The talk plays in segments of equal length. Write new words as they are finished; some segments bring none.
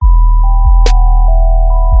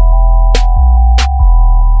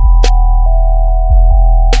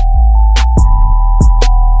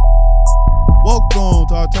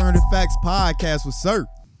Podcast with Sir.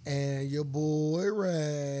 And your boy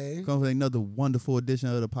Ray. Come with another wonderful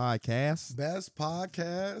edition of the podcast. Best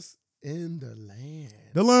podcast in the land.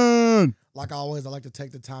 Dylan. Like always, I like to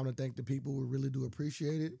take the time to thank the people. We really do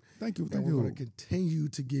appreciate it. Thank you. And we're going to continue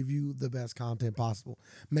to give you the best content possible.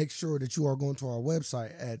 Make sure that you are going to our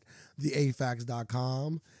website at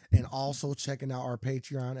theafax.com and also checking out our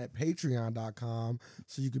Patreon at patreon.com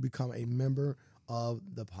so you can become a member of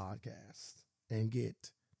the podcast and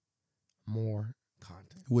get more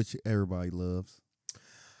content. Which everybody loves.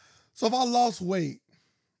 So if I lost weight,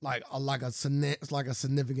 like a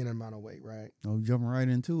significant amount of weight, right? Oh, jumping right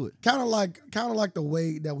into it. Kind of like the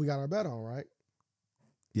weight that we got our bet on, right?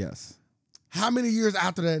 Yes. How many years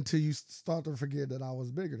after that until you start to forget that I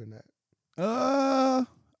was bigger than that? I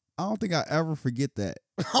don't think I ever forget that.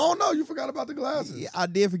 Oh no, you forgot about the glasses. Yeah, I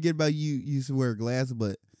did forget about you. You used to wear glasses,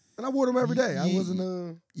 but and I wore them every day. I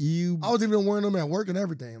was even wearing them at work and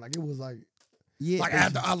everything. Like it was like, yeah,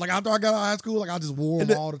 after I got out of high school, like I just wore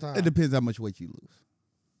them all the time. It depends how much weight you lose.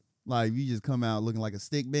 Like if you just come out looking like a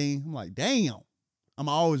stick bean, I'm like, damn. I'm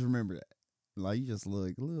always remember that. Like you just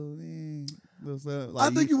look a little stuff.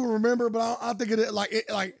 Like, I think you will remember, but I think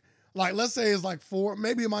like let's say it's like 4,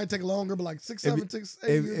 maybe it might take longer, but like 6, 7, 6, 8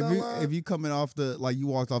 years down the line. If you coming off you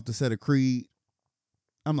walked off the set of Creed,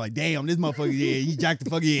 I'm like, damn, this motherfucker, yeah, you jacked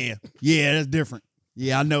the fuck, yeah, that's different.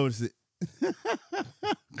 Yeah, I noticed it.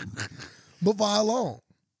 But for how long?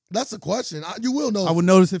 That's the question. You will know. I would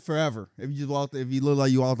notice it forever if you look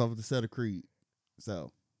like you walked off the set of Creed.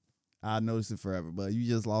 So I noticed it forever. But you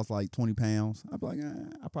just lost like 20 pounds. I'd be like,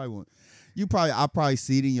 I probably won't. I probably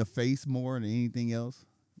see it in your face more than anything else.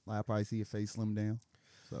 Like I probably see your face slim down.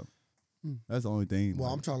 So that's the only thing.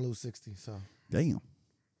 Well, I'm trying to lose 60. So damn,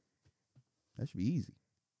 that should be easy.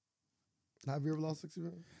 Have you ever lost 60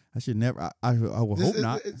 pounds? I should never. I would hope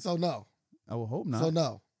not. So no. I would hope not. So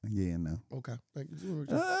no. Yeah, no. Okay. Thank you.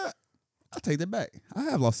 I'll take that back. I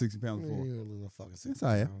have lost 60 pounds before. You didn't lose a fucking 60 yes,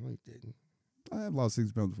 I have. pounds. No, you didn't. I have lost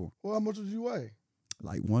 60 pounds before. Well, how much did you weigh?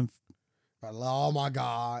 Like oh my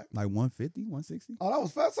God. Like 150, 160. Oh, that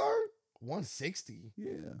was fat, sir? 160. Yeah,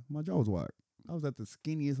 my jaw was wired. I was at the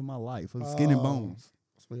skinniest of my life. I was skin and bones.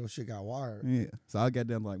 That's when your shit got wired. Yeah, so I got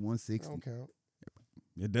down to like 160. That don't count.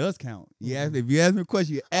 It does count. Yeah, if you ask me a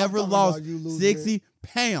question, you ever lost 60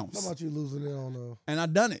 pounds? How about you losing it on the... And I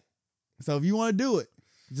done it. So if you want to do it,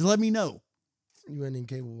 just let me know. You ain't even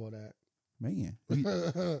capable of that. Man,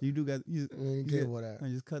 you do got you ain't capable of that. I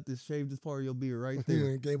just shave this part of your beard right there. You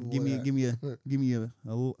ain't capable of that. Give me a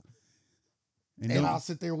and I'll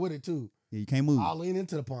sit there with it too. Yeah, you can't move. I'll lean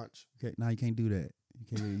into the punch. Okay, now you can't do that.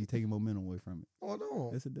 You taking momentum away from it. Oh no.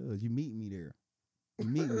 Yes, it does. You meet me there. You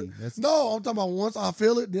meet me. No, I'm talking about once I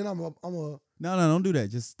feel it, then I'm a. No, don't do that.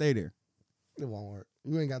 Just stay there. It won't work.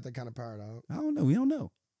 You ain't got that kind of power, dog. I don't know. We don't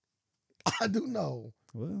know. I do know.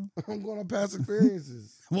 Well, I'm going on past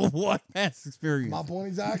experiences. Well, what past experience? My point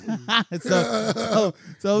exactly.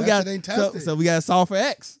 so we got ain't tested. So we got to solve for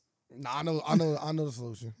X. Nah, I know the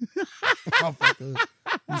solution.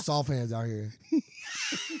 You soft hands out here.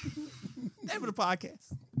 Name of the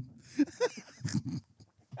podcast.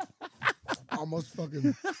 Almost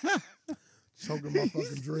fucking choking my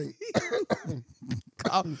fucking drink.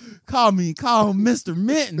 Call Mr.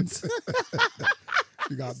 Mittens.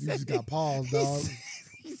 You just got paws, dog.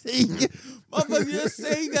 Motherfucker just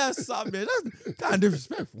say you got soft, man. That's kind of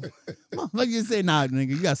disrespectful. Motherfucker just say, nah, nigga,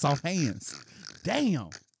 you got soft hands. Damn.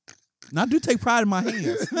 Now I do take pride in my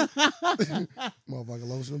hands. Motherfucker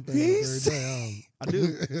lotion them things every day. I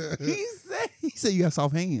do. He said you got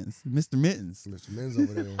soft hands, Mr. Mittens. Mr. Mittens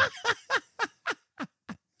over there.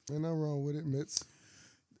 Ain't nothing wrong with it, Mitts.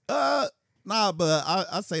 Nah, but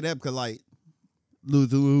I say that because like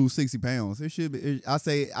lose 60 pounds. It should be. I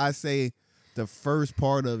say the first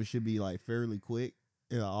part of it should be like fairly quick.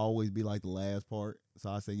 It'll always be like the last part. So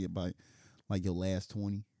I say get by like your last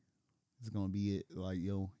 20. It's gonna be it. Like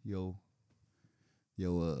your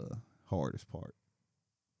hardest part.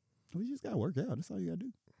 We just gotta work out. That's all you gotta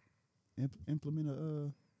do. Implement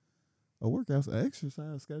a workout, an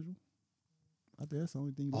exercise schedule. I think that's the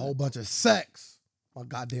only thing. A whole bunch of sex. My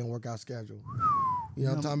goddamn workout schedule. You know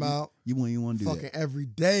what I'm talking about? You wouldn't even want to do fucking that. every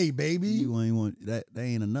day, baby. You wouldn't even want that. That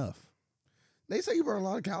ain't enough. They say you burn a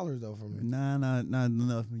lot of calories though from it. Nah, not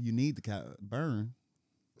enough. You need the burn.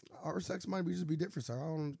 Our sex might just be different, sir.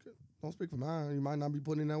 Don't speak for mine. You might not be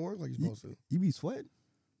putting in that work like you're supposed to. You be sweating.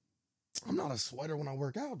 I'm not a sweater when I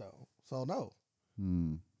work out though, so no.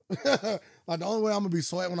 Like the only way I'm gonna be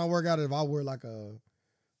sweating when I work out is if I wear like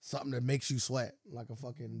something that makes you sweat, like a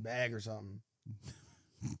fucking bag or something.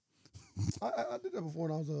 I did that before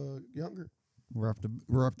when I was younger. We're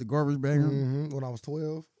up the garbage bag. When I was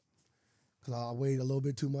 12. because I weighed a little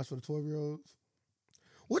bit too much for the 12-year-olds.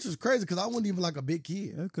 Which is crazy because I wasn't even like a big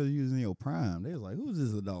kid. That's because you was in your prime. They was like, who's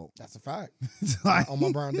this adult? That's a fact. It's like, On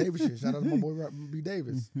my Brian Davis shit. Shout out to my boy B.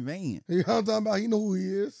 Davis. man. You know what I'm talking about? He know who he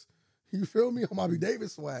is. You feel me? On my B.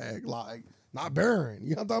 Davis swag. Like, not Baron.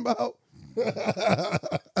 You know what I'm talking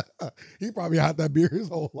about? He probably had that beer his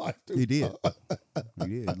whole life, too. He did. He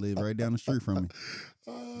did. He lived right down the street from me.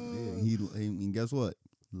 Yeah, he and guess what?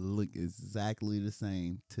 Look exactly the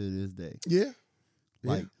same to this day. Yeah.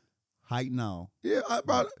 Like height and all. Yeah, I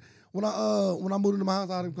brought when I moved into my house,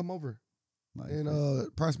 I had him come over Like,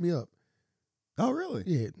 and price me up. oh really?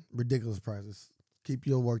 Yeah, ridiculous prices. Keep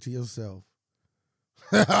your work to yourself.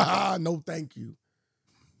 No, thank you.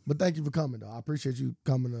 But thank you for coming, though. I appreciate you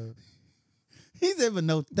coming to. He said, but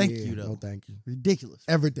no, thank Yeah, you though. No, thank you. Ridiculous.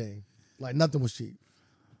 Everything. Like, nothing was cheap.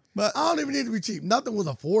 But I don't even need to be cheap. Nothing was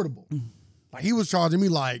affordable. Like, he was charging me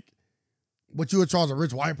like what you would charge a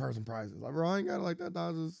rich white person prices. Like, bro, I ain't got it like that.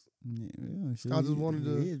 I just yeah, I just wanted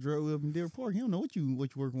to- He drove up in Deer Park. He don't know what you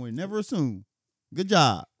working with. Never assume. Good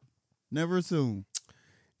job. Never assume.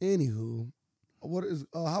 Anywho, what is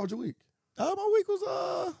how was your week? My week was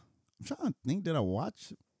I'm trying to think, did I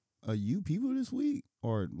watch You People this week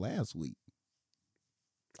or last week?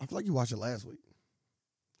 I feel like you watched it last week.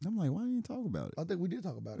 I'm like, why didn't you talk about it? I think we did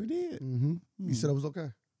talk about We it. did. Mm-hmm. You Hmm. said it was okay.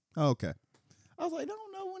 Oh, okay. I was like, I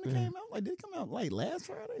don't know when it Yeah. came out. Like, did it come out like last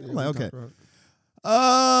Friday? Yeah, I'm we like, okay. talked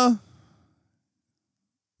about it.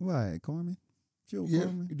 What, Carmen? Jill Yeah,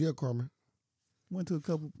 Carmen? you did, Carmen. Went to a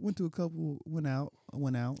couple, went out.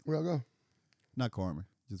 Where I go? Not Carmen.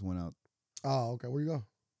 Just went out. Oh, okay. Where you go?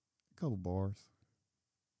 A couple bars.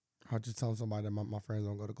 I was just telling somebody that my friends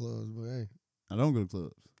don't go to clubs, but hey. I don't go to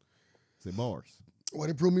clubs. Say bars. Well,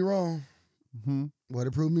 they proved me wrong. Mm-hmm. Well,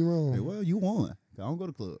 they proved me wrong. Hey, well, you won. I don't go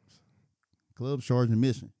to clubs. Clubs charge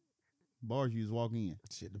admission. Bars, you just walk in.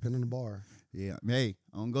 Shit, depending on the bar. Yeah. Hey,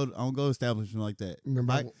 I don't go to establishments like that.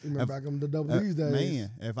 Remember back in the double D's days?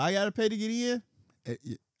 Man, if I gotta pay to get in,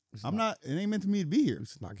 I'm not. It ain't meant to me to be here. We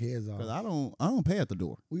used to knock heads off. Cause I don't pay at the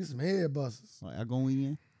door. We used some head busters. Like I go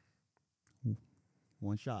in,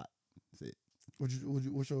 one shot. That's it.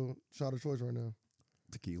 What's your shot of choice right now?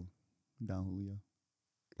 Tequila. Don Julio.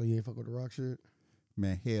 Oh, you ain't fuck with the rock shit?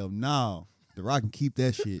 Man, hell no. The Rock can keep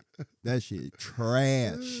that shit. That shit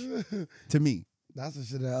trash to me. That's the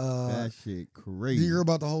shit That shit crazy. do you hear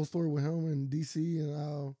about the whole story with him in DC and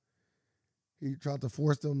how he tried to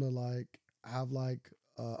force them to like have like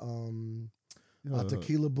a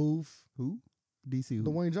tequila booth? Who? DC. Who?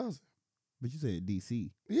 Dwayne Johnson. But you said DC.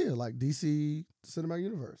 Yeah, like DC Cinematic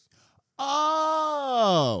Universe.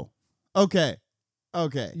 Oh. Okay. You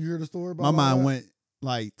hear the story about My all mind that? went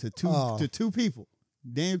like to two people.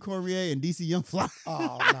 Daniel Cormier and DC Young Fly.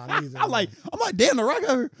 Oh, nah, these I'm like, damn, The Rock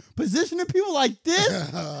out here positioning people like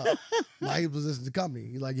this. Like he positioned the company.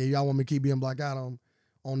 He's like, yeah, y'all want me to keep being Black Adam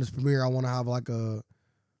on this premiere? I want to have like a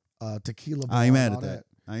tequila bar I ain't and mad all at that.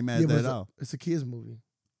 that. I ain't mad at but that at all. it's a kids movie.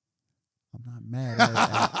 I'm not mad at it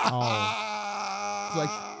at all.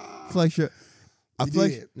 Flex your. He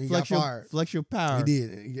did. He got fired. Flex your power. He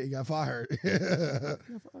did. He got fired.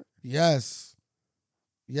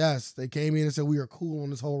 Yes, they came in and said we are cool on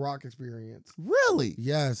this whole Rock experience. Really?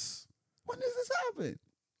 Yes. When does this happen?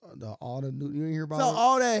 All the new, you didn't hear about So it?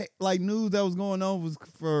 all that like news that was going on was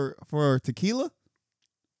for tequila?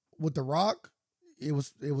 With The Rock, it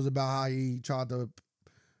was about how he tried to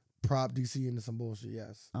prop DC into some bullshit.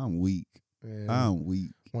 Yes. I'm weak. And I'm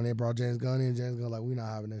weak. when they brought James Gunn in, James Gunn like, we not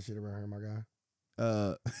having that shit around here, my guy.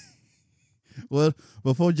 Well,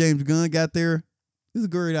 before James Gunn got there, this is a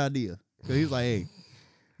great idea. Cause he's like, hey,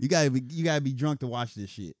 you gotta be drunk to watch this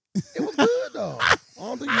shit. It was good though. I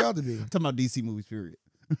don't think you have to be. I'm talking about DC movies, period.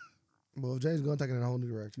 Well, James Gunn taking it in a whole new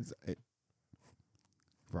direction.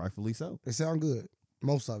 Rightfully so. It sound good.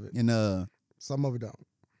 Most of it. And Some of it don't.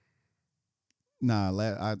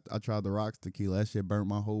 nah, I tried the Rock's tequila. That shit burnt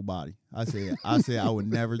my whole body. I said I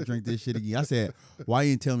would never drink this shit again. I said, why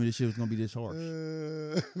you didn't tell me this shit was gonna be this harsh?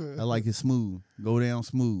 I like it smooth. Go down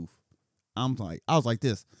smooth. I was like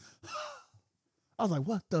this. I was like,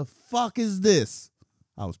 what the fuck is this?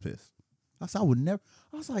 I was pissed. I would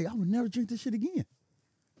never drink this shit again.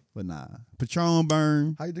 But nah. Patron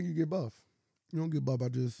burn. How you think you get buff? You don't get buff by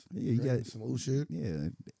just Yeah, you drinking got some old shit. yeah,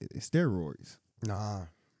 steroids. Nah.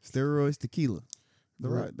 Steroids, tequila. The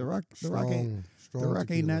Rock ain't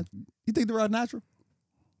that. natural. You think The Rock natural?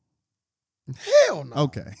 Hell no.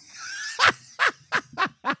 Okay.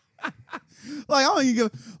 Like I don't even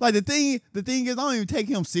give, like the thing is I don't even take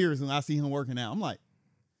him serious when I see him working out. I'm like,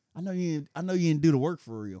 I know you didn't do the work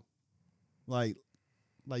for real. Like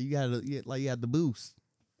you had the boost.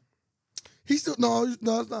 He's still no, it's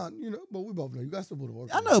not. You know, but we both know you got to still put the work.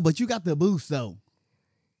 I know, but you got the boost though.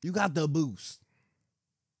 You got the boost.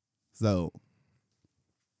 So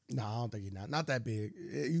No, I don't think he's not that big.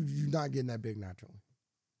 You're not getting that big naturally.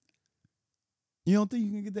 you don't think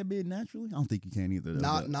you can get that big naturally? I don't think you can either.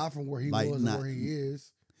 Though, Not from where he like, was to where he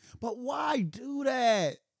is. But why do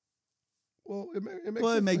that? Well, it makes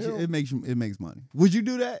Well, sense it makes money. Would you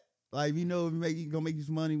do that? Like, if you know it's gonna make you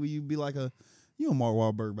some money, would you be like Mark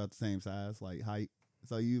Wahlberg about the same size, like height?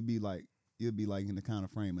 So you'd be like in the kind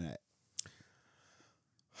of frame of that.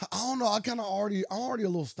 I don't know. I'm already a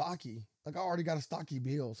little stocky. Like I already got a stocky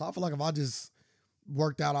build. So I feel like if I just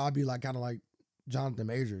worked out, I'd be like kind of like Jonathan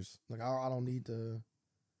Majors. Like I don't need to.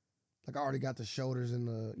 Like I already got the shoulders and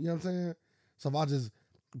the. You know what I'm saying? So if I just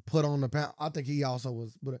put on the pound, I think he also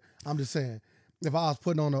was. But I'm just saying, if I was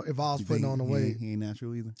putting on the weight, he ain't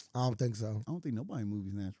natural either. I don't think so. I don't think nobody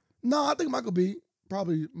movies natural. No, I think Michael B.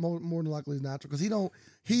 probably more than likely is natural because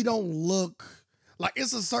he don't look like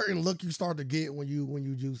it's a certain look you start to get when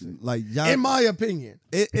you juice it. Like in my opinion,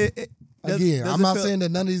 I'm not saying that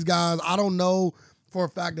none of these guys. I don't know for a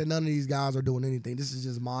fact that none of these guys are doing anything. This is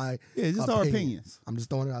just my our opinions. I'm just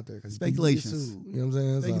throwing it out there because speculations. You know what I'm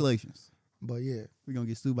saying? Speculations. So, but yeah, we gonna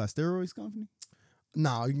get sued by steroids company?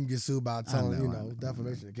 No, you can get sued by telling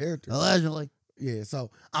defamation of character. Allegedly. Yeah, so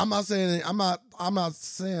I'm not saying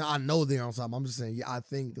I know they're on something. I'm just saying I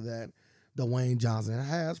think that Dwayne Johnson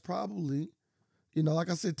has probably, like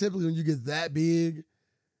I said, typically when you get that big,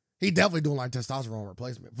 he definitely doing like testosterone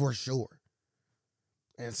replacement for sure.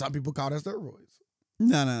 And some people call that steroids.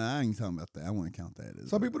 No, I ain't talking about that. I wouldn't count that as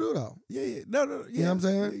some people do though. Yeah. No. Yeah. You know what I'm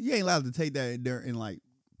saying? You ain't allowed to take that in like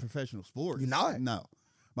professional sports. You're not. No.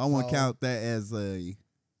 But I want to count that as a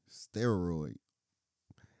steroid.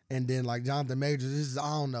 And then like Jonathan Majors,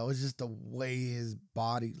 I don't know. It's just the way his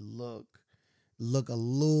body look a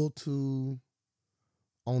little too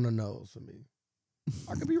on the nose for me.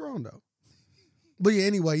 I could be wrong though. But yeah,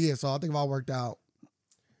 anyway, yeah. So I think if I worked out,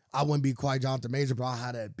 I wouldn't be quite Jonathan Major, but I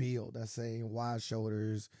had that build, that same wide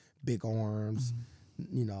shoulders, big arms.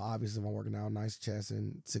 Mm-hmm. Obviously if I'm working out, nice chest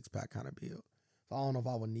and 6-pack kind of build. So I don't know if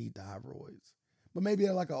I would need to have roids. But maybe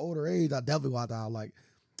at like an older age, I definitely want to have like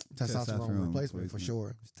testosterone replacement for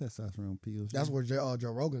sure. It's testosterone pills. That's where Joe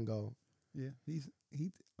Rogan go. Yeah,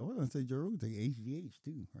 I was gonna say Joe Rogan take HGH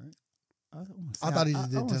too, right? I thought he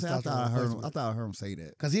just did testosterone. I thought I heard him say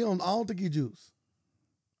that because I don't think he juice.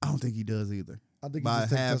 I don't think he does either. I think he just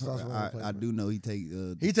takes testosterone replacement. I do know he take.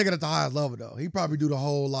 He take it at the highest level though. He probably do the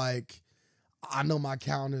whole like. I know my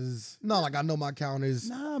count is Nah,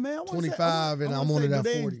 man. 25 and I'm on it at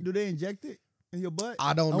 40. Do they inject it in your butt?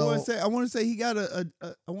 I don't know. I want to say he got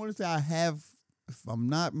I want to say I have, if I'm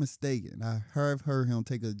not mistaken, I have heard him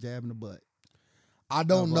take a jab in the butt. I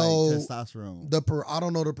don't know testosterone. I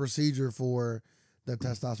don't know the procedure for the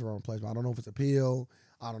testosterone replacement. I don't know if it's a pill.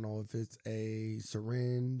 I don't know if it's a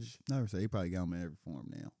syringe. Never say he probably got them in every form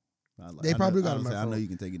now. They probably got them in every form. I know you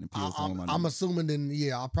can take it in pill form. I'm assuming then,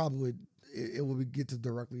 I probably would. It will get to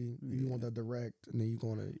directly. You want that direct, and then you're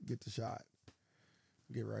going to get the shot.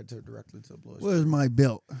 Get right directly to the blood. Where's my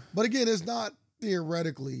belt? But again, it's not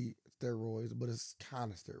theoretically steroids, but it's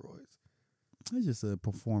kind of steroids. It's just a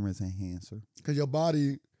performance enhancer. Because your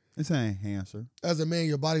body, it's an enhancer. As a man,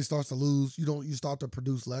 your body starts to lose. You start to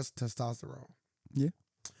produce less testosterone. Yeah.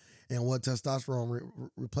 And what testosterone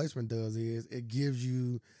replacement does is it gives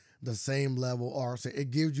you the same level, or say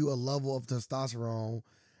it gives you a level of testosterone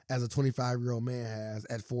as a 25-year-old man has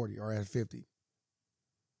at 40 or at 50.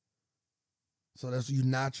 So that's you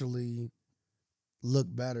naturally look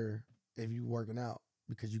better if you're working out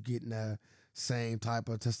because you're getting the same type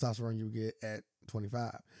of testosterone you get at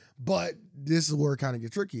 25. But this is where it kind of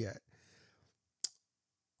gets tricky at.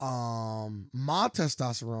 My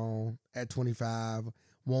testosterone at 25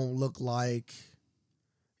 won't look like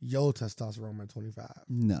your testosterone at 25.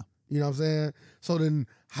 No. You know what I'm saying? So then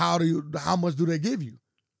how much do they give you?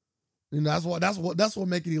 That's what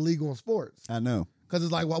make it illegal in sports. I know. Because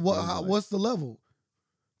it's like, what's the level?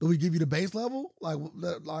 Do we give you the base level?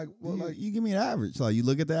 You give me an average. So you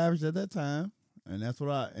look at the average at that time, and that's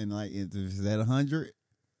what if it's at 100,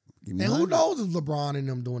 give me 100. And who knows if LeBron and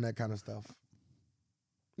them doing that kind of stuff?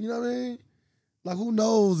 You know what I mean? Like, who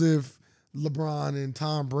knows if LeBron and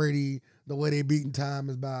Tom Brady, the way they beating time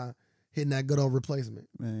is by hitting that good old replacement.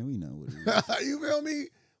 Man, we know what it is. You feel me?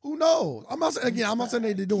 Who knows? I'm not saying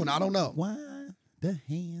they're doing it. I don't know. Why the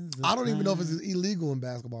hands of I don't even know if it's illegal in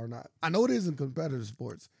basketball or not. I know it is in competitive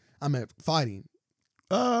sports. I'm at fighting.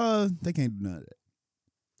 They can't do none of that.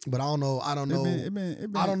 But I don't know. I don't know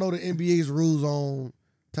the NBA's rules on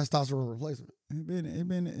testosterone replacement.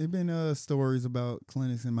 It been stories about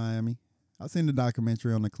clinics in Miami. I seen the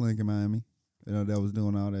documentary on the clinic in Miami. You know, that was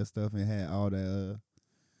doing all that stuff and had all the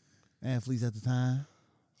athletes at the time.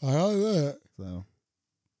 I heard that. So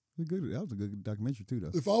that was a good documentary too,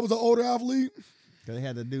 though. If I was an older athlete, Cause they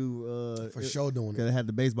had to do for sure doing Cause they had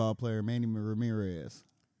the baseball player Manny Ramirez,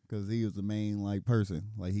 cause he was the main like person.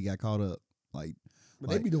 Like he got caught up. Like,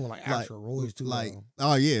 But they be doing like actual roids too. Like,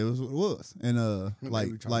 though. oh yeah, it was. And They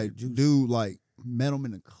like be trying to like get juice. dude like met him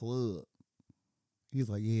in the club. He was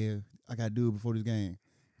like, yeah, I gotta do it before this game.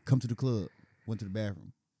 Come to the club. Went to the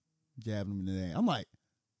bathroom. Jabbed him in the day. I'm like,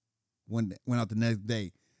 went out the next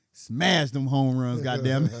day, smashed them home runs.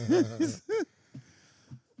 Goddamn it.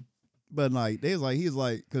 But like he was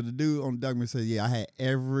like, cause the dude on the documentary said, yeah, I had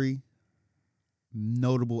every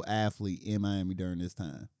notable athlete in Miami during this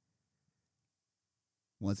time.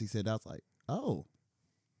 Once he said that, I was like, oh.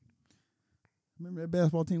 Remember that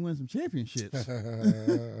basketball team win some championships.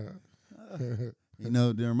 You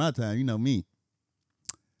know, during my time, you know me.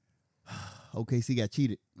 OKC got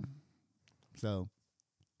cheated. So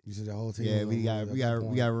You said the whole team. yeah, we got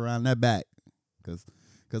to round that back. Cause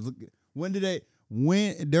look,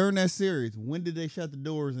 during that series, when did they shut the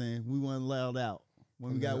doors and we weren't allowed out?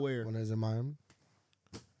 When we got where? When it was in Miami.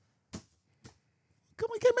 Come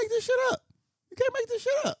on, you can't make this shit up. You can't make this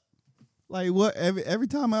shit up. Like what? Every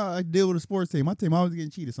time I deal with a sports team, my team always getting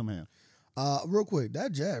cheated somehow. Real quick,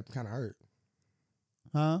 that jab kind of hurt.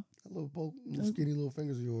 Huh? That little poke, skinny little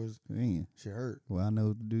fingers of yours, Man. shit hurt. Well, I know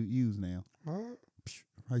what to do use now. Huh?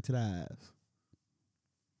 Right to the eyes.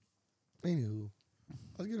 Anywho,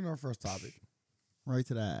 let's get into our first topic. Right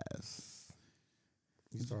to the eyes.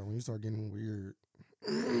 When you start getting weird.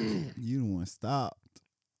 You don't want to stop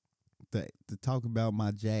to talk about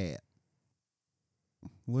my jab.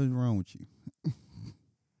 What is wrong with you?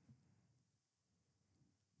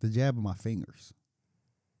 The jab of my fingers,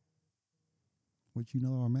 which you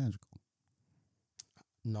know are magical.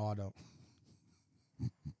 No, I don't.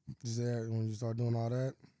 Just there when you start doing all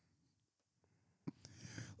that.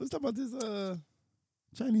 Let's talk about this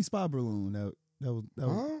Chinese spy balloon that was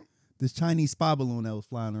Huh? this Chinese spy balloon that was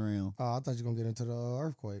flying around. Oh, I thought you were gonna get into the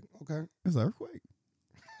earthquake. Okay. It's an earthquake.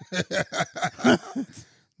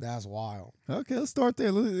 That's wild. Okay, let's start there.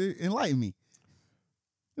 Enlighten me.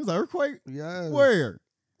 It's an earthquake? Yeah. Where?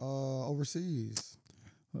 Overseas.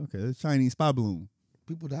 Okay, it's Chinese spy balloon.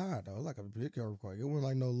 People died though. It was like a big earthquake. It wasn't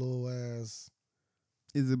like no little ass.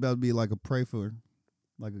 Is it about to be like a pray for,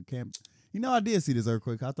 like a camp? You know, I did see this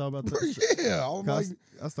earthquake. I thought about that. Yeah. I'm like,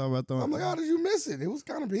 I thought about throwing. I'm like, how did you miss it? It was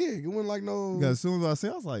kind of big. It wasn't like no. Because as soon as I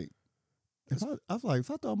said, I was like,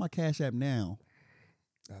 if I throw my Cash App now.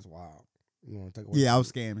 That's wild. You want to take away? Yeah, I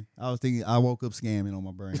was scamming. I was thinking. I woke up scamming on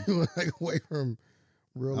my brain. Like away from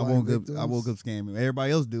real I life woke up scamming.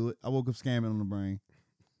 Everybody else do it. I woke up scamming on the brain.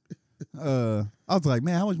 I was like,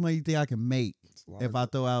 man, how much money do you think I can make if I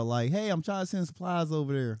throw out like, hey, I'm trying to send supplies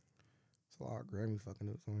over there? It's a lot of Grammy fucking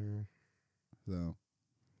notes on here.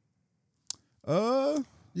 So,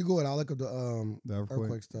 you go ahead. I'll look up the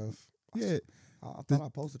earthquake stuff. Yeah, I thought I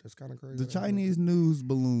posted it. It's kind of crazy. the Chinese news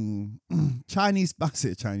balloon, I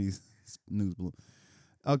said Chinese news balloon.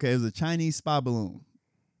 Okay, it was a Chinese spy balloon.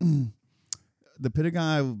 The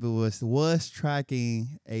Pentagon was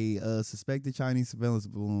tracking a suspected Chinese surveillance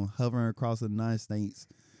balloon hovering across the United States,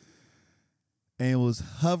 and it was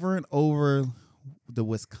hovering over the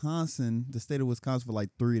state of Wisconsin for like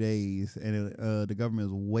 3 days, and the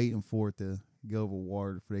government was waiting for it to go over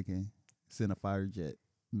water before they can send a fighter jet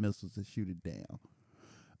missiles to shoot it down.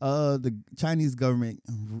 The Chinese government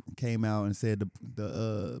came out and said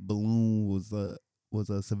the balloon was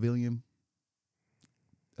a civilian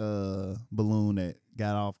balloon that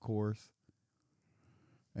got off course,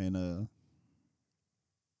 and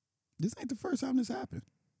this ain't the first time this happened.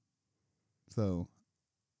 So,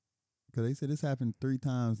 because they said this happened 3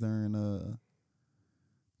 times during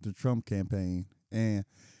the Trump campaign, and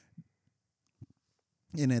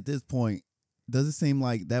at this point, does it seem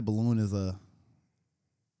like that balloon is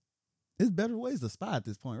it's better ways to spy at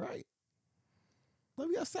this point, right? Like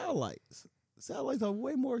we got satellites. Satellites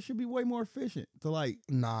are should be way more efficient to like.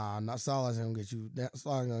 Nah, not satellites ain't gonna get you.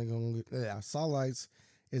 Satellites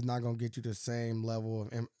is not gonna get you the same level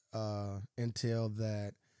of intel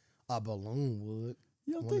that a balloon would.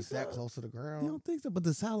 You don't when think it's so? that close to the ground. You don't think so? But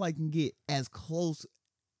the satellite can get as close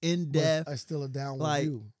in depth. It's still a downward like,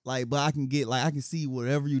 view. but I can see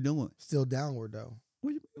whatever you're doing. Still downward though.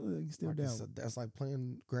 What you mean? Still Like down? that's like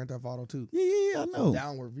playing Grand Theft Auto 2. Yeah, I know.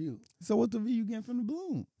 Downward view. So what's the view you getting from the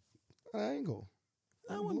balloon? An angle.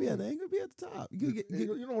 I wouldn't be at the angle. Be at the top. You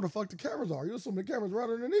know what the fuck the cameras are. You assume the cameras right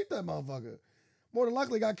underneath that motherfucker. more than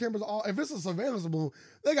likely got cameras all. If it's a surveillance balloon,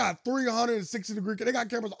 they got 360-degree. They got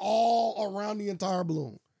cameras all around the entire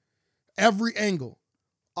balloon, every angle,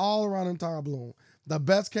 all around the entire balloon. The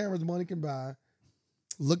best cameras money can buy.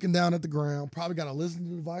 Looking down at the ground, probably got a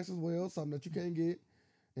listening device as well, something that you can't get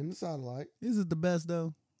in the satellite. Is it the best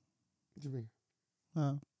though? What you mean?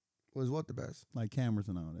 Huh? Was what the best? Like cameras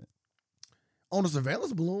and all that. On a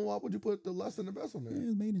surveillance balloon, why would you put the less than the best on there? Yeah,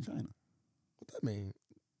 it's made in China. What that mean?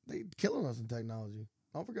 They killing us in technology.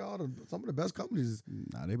 Don't forget some of the best companies.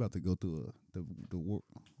 Nah, they about to go through the war.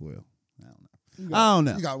 Well, I don't know. Got, I don't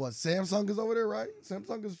know. You got what? Samsung is over there, right?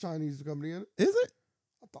 Samsung is a Chinese company in it. Is it?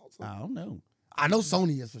 I thought so. I don't know. I know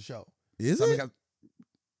Sony is for sure. Is Sony it?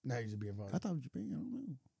 Now you just being funny. I thought it was Japan. I don't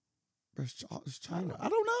know. But it's China. I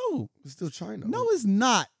don't know. It's still China. No, it's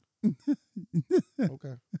not.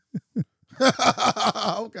 Okay.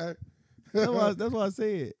 Okay. That's what I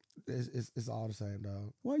said. It's all the same,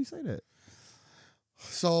 dog. Why you say that?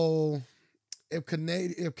 So, if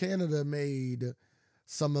Canada made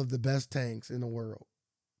some of the best tanks in the world,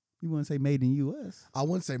 You want to say made in U.S.? I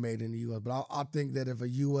wouldn't say made in the U.S., but I think that if a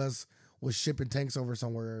U.S. was shipping tanks over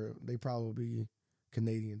somewhere, they probably be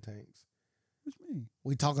Canadian tanks. What you mean?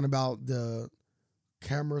 We talking about the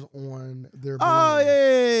cameras on their Oh,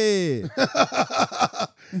 balloons. yeah.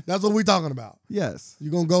 That's what we talking about. Yes.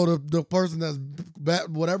 You're going to go to the person that's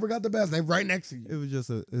whatever got the best. They right next to you. It was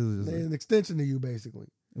just a They're an extension to you, basically.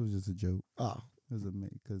 joke. Oh. It was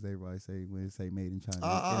because everybody say when they say made in China.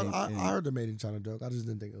 I heard the made in China joke. I just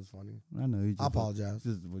didn't think it was funny. I know. You just I apologize.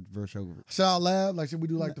 Just reverse over. Should I laugh? Like, should we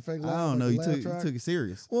do like the fake laugh? I don't know. Like You took it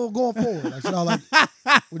serious. Well, going forward, like, should I like?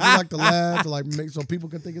 Would you like to laugh to like make so people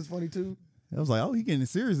can think it's funny too? I was like, oh, he getting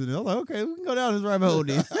serious. And I was like, okay, we can go down this rabbit hole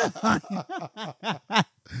then.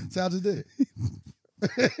 See, I just did.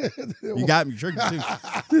 You got me triggered too.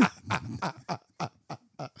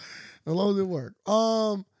 As long as it worked.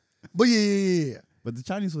 But yeah. But the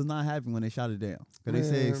Chinese was not happy when they shot it down. Because they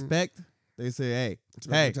said Man. expect. They said, hey,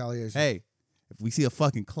 Retaliation. if we see a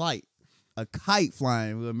fucking a kite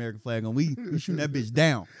flying with an American flag on, we shooting that bitch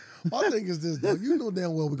down. My thing is this, though. You know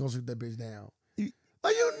damn well we gonna shoot that bitch down.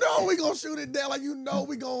 Like, you know we gonna shoot it down. Like, you know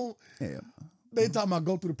we gonna. Yeah. They talking about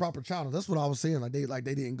go through the proper channel. That's what I was saying. Like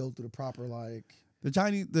they didn't go through the proper like. The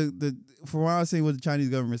Chinese, from what I was saying, what the Chinese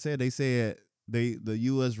government said, they said the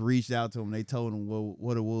U.S. reached out to them. They told them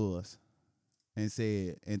what it was,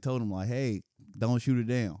 and told them like, hey, don't shoot it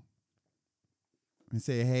down. And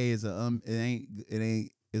said, hey, it's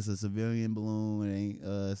it's a civilian balloon. It ain't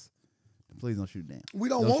us. Please don't shoot it down. We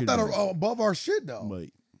don't want that above our shit though. But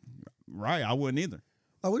right, I wouldn't either.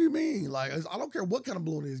 Like, what do you mean? Like, I don't care what kind of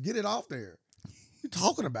balloon it is. Get it off there. What you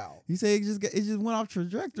talking about? He said it just went off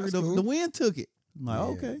trajectory. That's cool. The wind took it. I'm like, Yeah,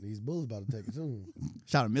 okay. These bullets about to take it soon.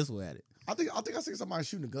 Shot a missile at it. I think I seen somebody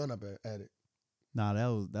shooting a gun up at it. Nah, that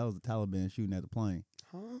was the Taliban shooting at the plane.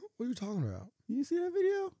 Huh? What are you talking about? You see that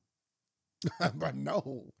video? But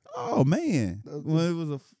no. Oh man, when it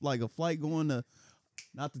was a flight going to,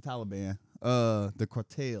 not the Taliban, the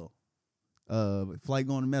cartel, flight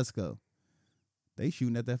going to Mexico. They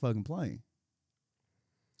shooting at that fucking plane.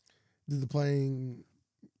 Did the plane?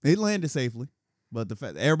 It landed safely, but the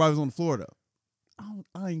fact that everybody was on the floor though,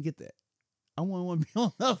 I didn't get that. I wouldn't want to be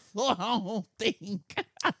on the floor. I don't think.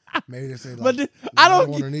 Maybe they say like, But I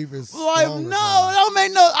don't underneath is like strong or no, something. don't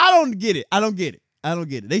make no. I don't get it. I don't get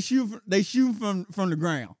it. They shoot from the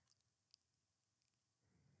ground.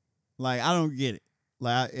 Like I don't get it.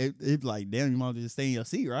 Like it's like damn, you might just stay in your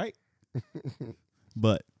seat, right?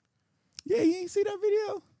 But yeah, you ain't see that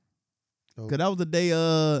video. Nope. Cause that was the day.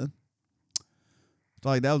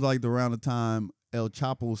 Like that was like around the time El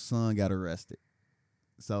Chapo's son got arrested.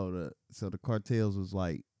 So the cartels was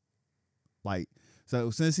like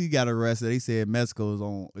so since he got arrested, they said Mexico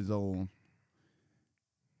is on.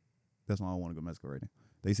 That's why I don't want to go to Mexico right now.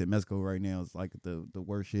 They said Mexico right now is like the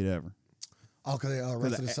worst shit ever. Oh, because they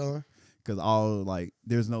arrested his son? Because all like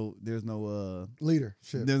there's no leadership.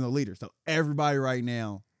 There's no leader. So everybody right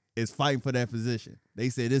now is fighting for that position. They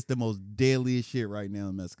said it's the most deadliest shit right now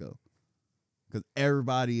in Mexico. Because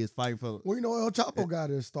everybody is fighting for. Well, you know, El Chapo got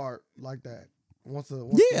his start like that. Once the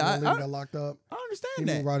I got locked up, I he understand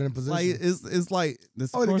that. moved right in position. Like it's like this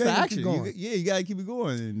Oh, the course of game keep action. going. You gotta keep it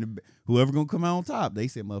going. And whoever gonna come out on top, they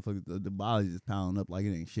said motherfuckers the bodies is piling up like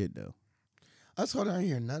it ain't shit though. That's why I ain't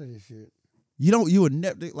hear none of this shit. You would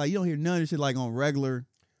never like you don't hear none of this shit like on regular.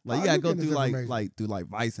 Like How you gotta you go getting through this like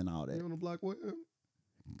Vice and all that. You on the block with him?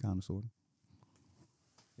 Kind of sort of.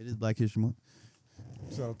 It is Black History Month.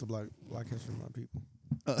 Shout out to Black History Month people.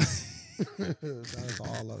 Shout out to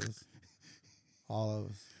all of us. All of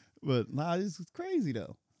us. But nah, this is crazy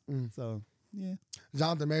though. Mm. So yeah.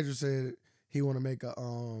 Jonathan Major said He want to make a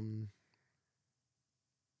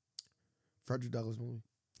Frederick Douglass movie.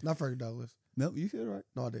 Not Frederick Douglass. Nope, you said it right.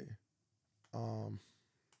 No, I did.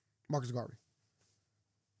 Marcus Garvey.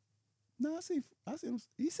 No, I see him.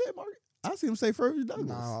 He said Mark. I see him say Frederick Douglass.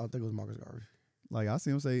 No, I think it was Marcus Garvey. Like I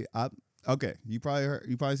see him say, okay. You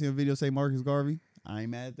probably seen a video say Marcus Garvey. I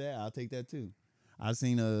ain't mad at that. I'll take that too. I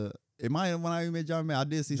seen it might when I met John May, I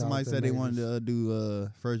did see somebody Jonathan said they Majors. wanted to do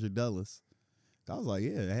Frederick Douglass. I was like,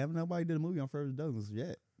 yeah, haven't nobody did a movie on Frederick Douglass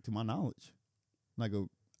yet, to my knowledge. Like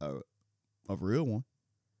a real one.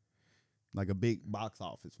 Like a big box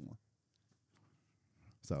office one.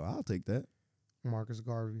 So I'll take that. Marcus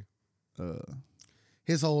Garvey.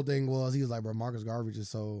 His whole thing was he was like, bro, Marcus Garvey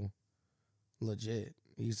just so legit.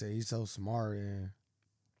 He said he's so smart and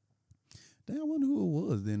Damn, I wonder who it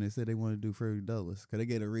was. Then they said they wanted to do Frederick Douglass because they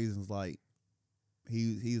gave the reasons like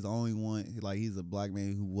he's the only one. Like he's a black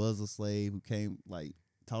man who was a slave who came like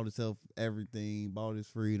taught himself everything, bought his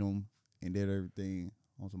freedom, and did everything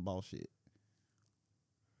on some bullshit.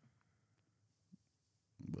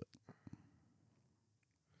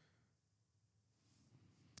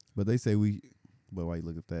 But they say but why you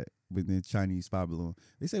look at that? But then Chinese spy balloon.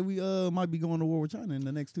 They say we might be going to war with China in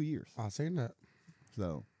the next 2 years. I seen that.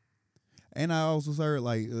 So, and I also heard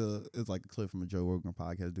like it's like a clip from a Joe Rogan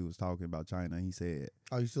podcast. Dude was talking about China. And he said,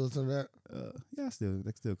 Oh, you still listen to that? yeah,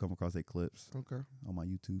 they still come across their clips Okay. on my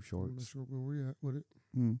YouTube I'm shorts. not sure where we at with it.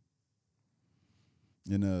 And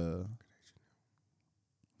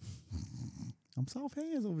I'm soft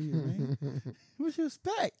hands over here, man. What you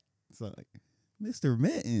expect? It's like Mr.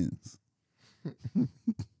 Mittens.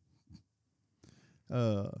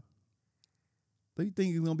 Do you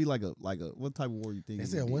think it's gonna be like a what type of war you think? They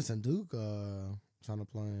it's said gonna be? Winston Duke trying to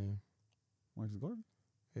play. Marcus Garvey?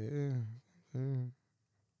 Yeah.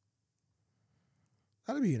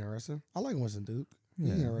 That'd be interesting. I like Winston Duke.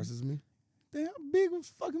 Yeah. He interests me. Damn, how big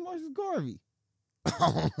was fucking Marcus Garvey?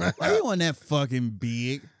 Like, he wasn't that fucking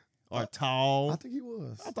big or tall. I think he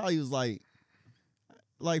was. I thought he was like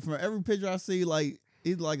from every picture I see, like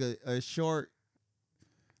he's like a short,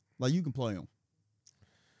 like you can play him.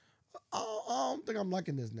 I don't think I'm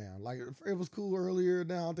liking this now. Like it was cool earlier.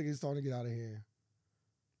 Now I think it's starting to get out of hand.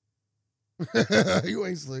 You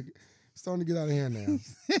ain't slick. It's starting to get out of hand now.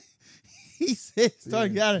 He said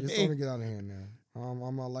starting to get out of It's hand. starting to get out of hand now.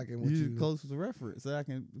 I'm not liking what You you. close to the reference, so I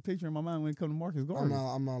can picture in my mind when it comes to Marcus Garvey.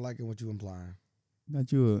 I'm not liking what you implying.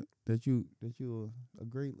 That you a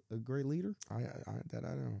great leader, I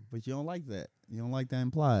don't. but you don't like that. You don't like that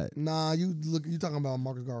implied. Nah, you talking about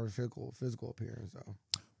Marcus Garvey's physical appearance though.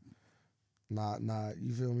 Not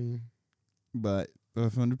you feel me? But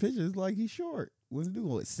from the picture, it's like he's short. What's he do?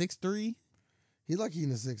 What 6'3"? He's like he in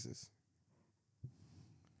the sixes.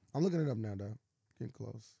 I'm looking it up now though. Getting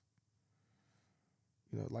close.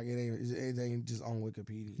 You know, like it ain't just on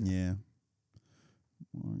Wikipedia. Yeah.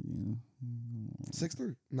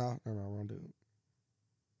 6'3". No, wrong dude.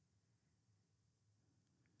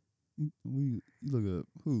 You look up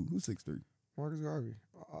who's 6'3"? Marcus Garvey.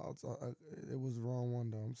 It was the wrong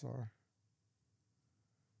one though. I'm sorry.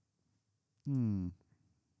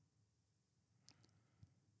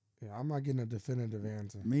 Yeah, I'm not getting a definitive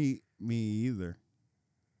answer. Me either.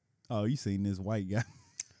 Oh, you seen this white guy?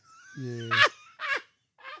 Yeah.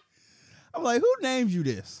 I'm like, who named you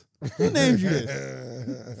this? Who named you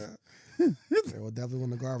this? They were definitely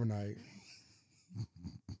won the Garvey night.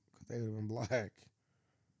 Cause they would have been black.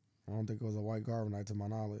 I don't think it was a white Garvey night to my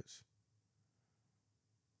knowledge.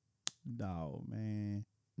 No, man.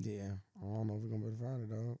 Yeah, I don't know if we're gonna be able to find it,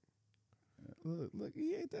 dog. Look,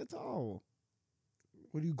 he ain't that tall.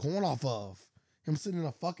 What are you going off of? Him sitting in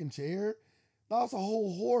a fucking chair? That's a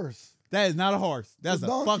whole horse. That is not a horse. That's A a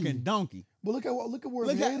donkey. fucking donkey. But look at where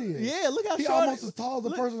Look his how, head is. yeah, look how He short. almost as tall as the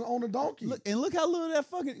look- person on the donkey. Look how little that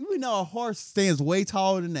fucking. We know a horse stands way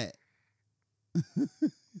taller than that.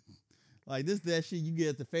 Like that shit you get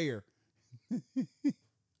at the fair.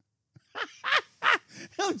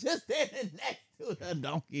 I'm just standing next to a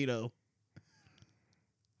donkey though.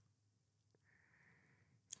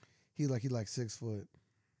 He like 6 foot.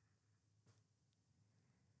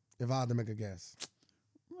 If I had to make a guess,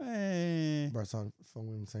 Man. bro, son,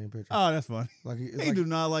 from the same picture. Oh, that's funny. Like He like, do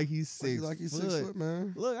not like he's six. like he's foot. 6 foot,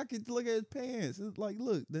 man. Look, I can look at his pants. It's like,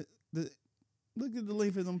 look, look at the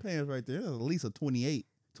length of them pants right there. That's at least a 28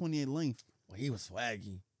 length. Well, he was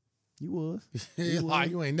swaggy. He was.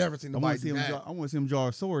 Like, you ain't never seen I want nobody to see do him. that. I want to see him draw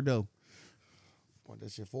a sword though. Point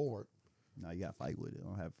that shit forward. No, you gotta fight with it. I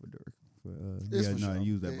don't have it for Dirk. It's Yeah, for no, sure.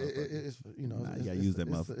 use that motherfucker. It's you know, Nah, you it's, gotta it's, use that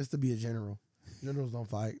it's, motherfucker. it's to be a general. Generals don't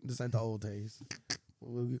fight. This ain't the old days.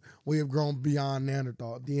 We have grown beyond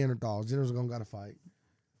Neanderthals. Generals are gonna gotta fight.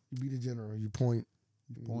 You be the general. You point.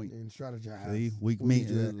 And strategize. See, weak We need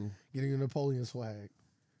meat. you to- Getting your Napoleon swag.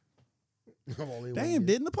 Damn,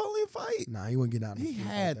 did Napoleon fight? Nah, he wouldn't get out. He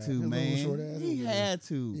had to, man. He had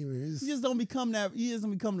to. You just don't become that. You just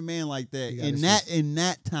don't become the man like that in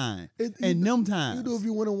that time. In them times. You do if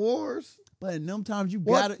you winning wars. But in them times, you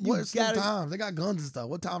gotta. Sometimes they got guns and stuff.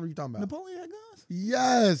 What time are you talking about? Napoleon had guns.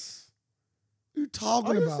 Yes. You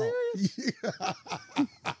talking Are you about? serious? Yeah.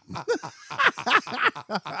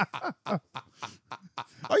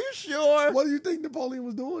 Are you sure? What do you think Napoleon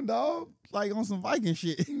was doing, dog? Like on some Viking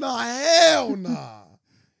shit. Nah, hell nah.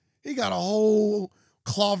 He got a whole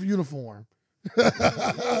cloth uniform.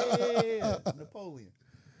 Yeah. Napoleon.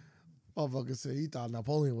 Motherfucker said he thought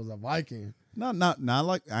Napoleon was a Viking. Not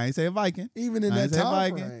like I ain't say a Viking. Even in I that ain't say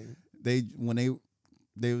time Viking. frame.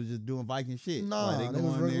 They was just doing Viking shit. Nah, like they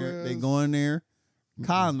was regular they ass- go in there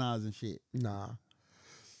colonizing shit. Nah.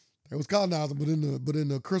 It was colonizing, but in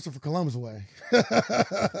the Christopher Columbus way. Why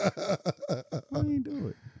ain't do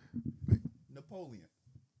it? Napoleon.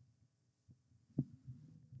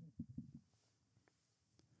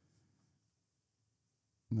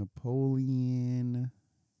 Napoleon.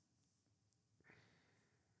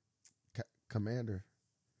 Commander.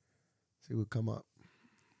 See what come up.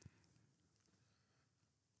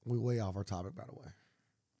 We way off our topic, by the way.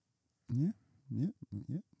 Yeah.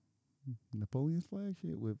 Napoleon's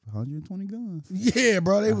flagship with 120 guns. Yeah,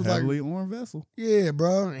 bro. They was like, heavily armed vessel. yeah,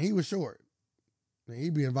 bro. And he was short. And he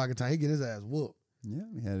be in Viking time. He get his ass whooped. Yeah,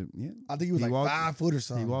 he had. Yeah, I think he was like walked, 5 foot or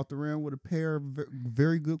something. He walked around with a pair of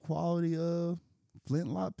very good quality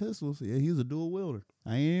flintlock pistols. Yeah, he was a dual wielder.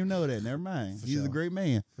 I didn't even know that. Never mind. For He's sure. a great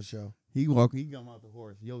man. For sure. He come out the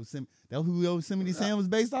horse. That who Yosemite Sam was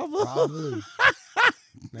based off of? Probably.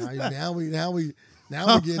 now we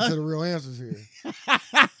get into the real answers here.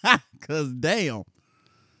 Cause damn.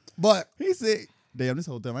 But He said, damn, this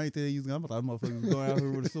whole time I ain't think he was gonna. I thought motherfucker was going out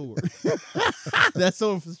here with a sword. That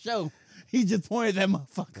sword for sure. He just pointed at that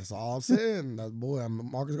motherfucker. that's all I'm saying.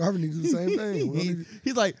 Marcus Garvey needs to do the same thing. We don't need-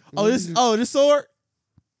 He's like, we this don't need sword.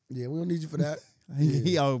 yeah, we don't need you for that.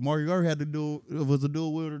 Mark Garvey had to was a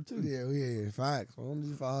dual wielder too. Yeah, facts. We don't need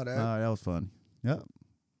you for all that. That was funny. Yep.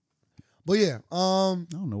 But yeah, I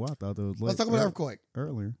don't know why I thought that was let's talk about earthquake.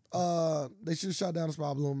 earlier. They should shut down this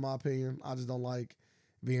problem, in my opinion. I just don't like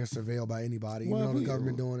being surveilled by anybody. Well, Even though the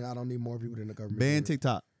government doing it, I don't need more people than the government. Ban doing it.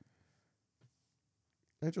 TikTok.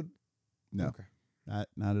 No, Okay.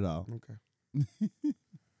 not at all. Okay. You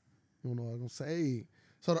don't know what I was gonna say.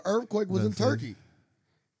 So the earthquake was in That's it. Turkey.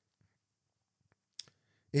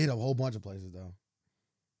 It hit a whole bunch of places though.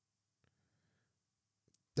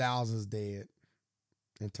 Thousands dead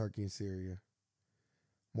in Turkey and Syria.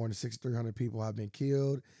 More than 6,300 people have been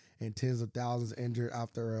killed and tens of thousands injured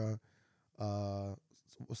after a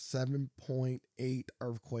 7.8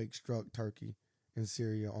 earthquake struck Turkey and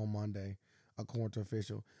Syria on Monday, according to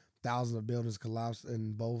officials. Thousands of buildings collapsed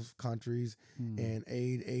in both countries, and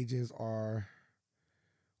aid agents are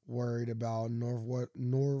worried about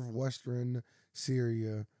northwestern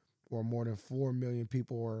Syria, where more than 4 million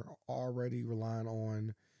people are already relying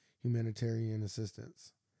on humanitarian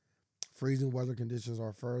assistance. Freezing weather conditions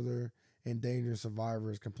are further endangering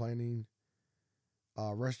survivors, complaining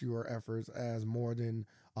rescuer efforts as more than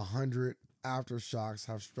 100 aftershocks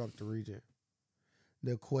have struck the region.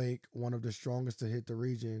 The quake, one of the strongest to hit the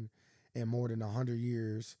region in more than 100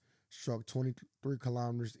 years, struck 23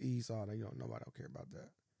 kilometers east. Oh, nobody don't care about that.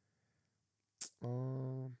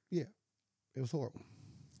 Yeah, it was horrible.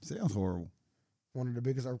 Sounds horrible. One of the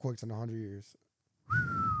biggest earthquakes in 100 years.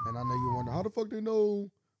 And I know you wonder, how the fuck they know?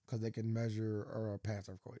 Because they can measure past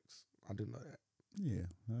earthquakes. I do know that. Yeah,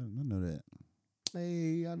 I know that.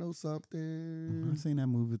 Hey, I know something. I seen that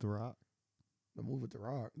movie with The Rock. The movie with The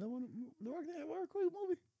Rock. That one, The Rock had an earthquake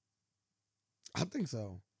movie. I think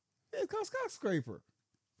so. Yeah, it's called Skyscraper.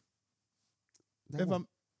 That one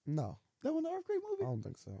the earthquake I movie? don't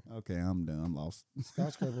think so. Okay, I'm done. I'm lost.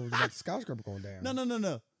 Skyscraper was about the skyscraper going down.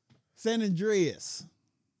 No. San Andreas.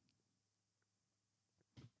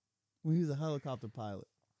 When he was a helicopter pilot.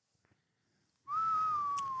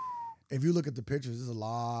 If you look at the pictures, there's a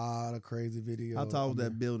lot of crazy videos. How tall was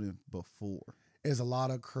that building before? It's a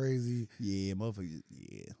lot of crazy. Yeah, motherfuckers.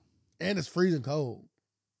 Yeah. And it's freezing cold.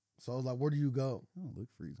 So I was like, where do you go? I don't look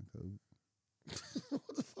freezing cold.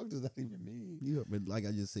 What the fuck does that even mean? You, but like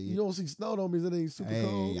I just said. You don't see snow, don't mean it ain't super Hey,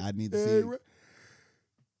 cold. I need to see it.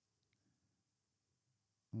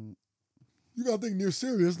 You gotta think near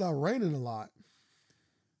Syria, it's not raining a lot.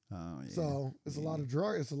 Oh, yeah. So it's a lot of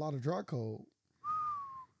dry. It's a lot of dry cold.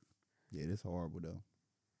 Yeah, it's horrible though.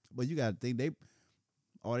 But you gotta think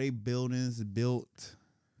are they buildings built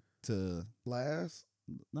to Last?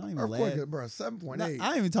 not even Earthquake, last. bro, 7.8. I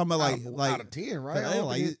ain't even talking about out of 10, right? I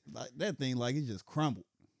don't think like that thing like it just crumbled.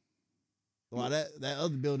 Well, that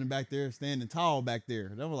other building back there standing tall back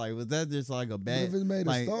there. They were like, was that just like a bad? if it's made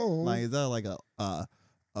of stone, like is that like a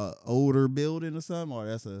older building or something, or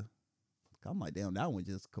that's a? I'm like, damn, that one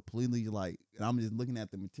just completely like. And I'm just looking at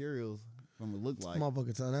the materials from what it look like.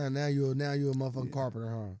 motherfucker. So now you a motherfucking carpenter,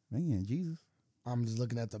 huh? Man, Jesus. I'm just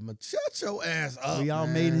looking at the shut your ass up. We all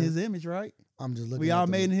man. made in His image, right? I'm just looking. We all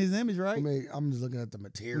made in His image, right? I'm just looking at the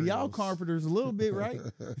materials. We all carpenters a little bit, right?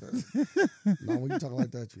 No, when you talking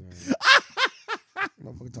like that, you ain't.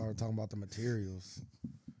 Motherfucker talking about the materials.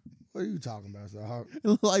 What are you talking about, sir? It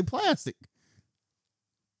look like plastic.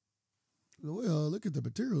 Well, look at the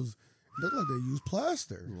materials. It look like they use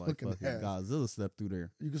plaster. Like Looking fucking at Godzilla stepped through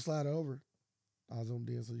there. You can slide it over. I'll zoomed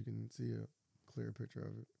in so you can see a clear picture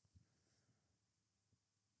of it.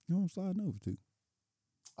 You know what I'm sliding over to?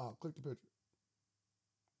 Oh, click the picture.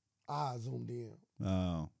 I zoomed in.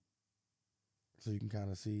 Oh. So you can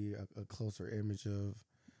kind of see a closer image of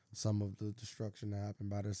some of the destruction that happened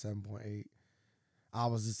by the 7.8. I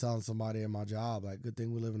was just telling somebody at my job, like, good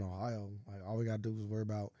thing we live in Ohio. Like, all we got to do is worry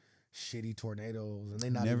about shitty tornadoes, and they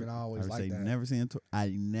not even always like that. I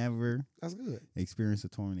never That's good. experienced a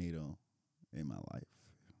tornado in my life.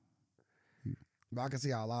 But I can see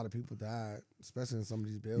how a lot of people died, especially in some of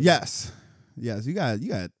these buildings. Yes. You got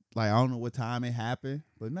like, I don't know what time it happened,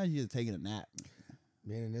 but imagine you just taking a nap.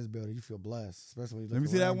 Being in this building, you feel blessed, especially when you look Let me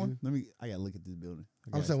see that one. you. I gotta look at this building.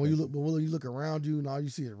 I'm saying when you look around you and all you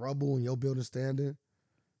see is rubble and your building standing,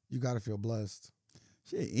 you gotta feel blessed.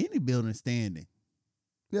 Shit, any building standing.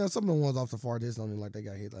 Yeah, some of the ones off the far distance, don't like they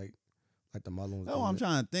got hit like the mother ones. Oh, I'm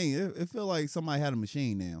trying to think. It feel like somebody had a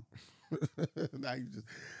machine now. Now you just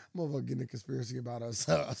motherfucker getting a conspiracy about a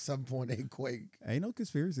 7.8 quake. Ain't no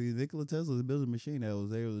conspiracy. Nikola Tesla built a machine that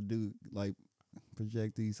was able to do like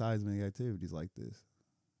project these seismic activities like this.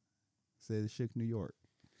 Said it shook New York.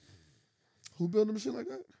 Who built a machine like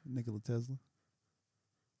that? Nikola Tesla.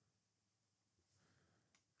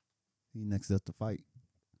 He next up to fight.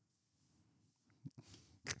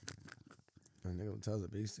 Nikola Tesla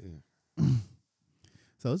beastie.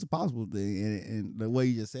 So it's a possible thing, and the way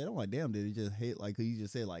you just said, I'm like, damn, did it just hit? Like you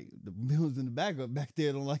just said, like the buildings in the back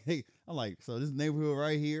there. I'm like, so this neighborhood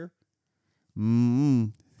right here,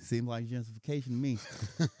 seems like gentrification to me.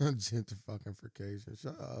 Gentrification.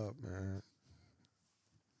 Shut up, man.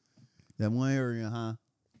 That one area, huh?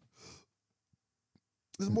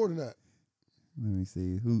 There's more than that. Let me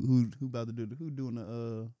see who about to do who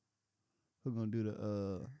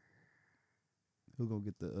gonna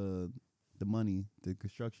get the money, the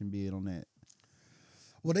construction bid on that.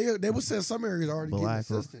 Well, they would say some areas already getting Black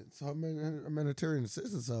assistance, humanitarian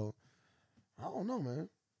assistance. So I don't know, man.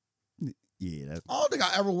 Yeah, that's. I don't think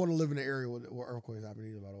I ever want to live in an area where earthquakes happen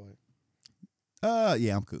either. By the way.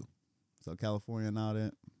 Yeah, I'm cool. So California and all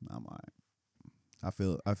that, I'm all right.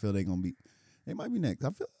 I feel they gonna be. They might be next. I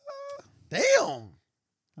feel. Damn.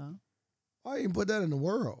 Huh? Why you even put that in the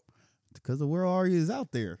world? Because the world already is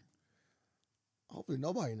out there. Hopefully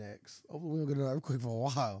nobody next. Hopefully we don't get an earthquake for a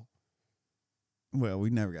while. Well, we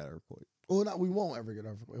never got an earthquake. Well, we won't ever get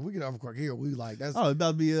an earthquake. If we get an earthquake here, we like that's. Oh, it's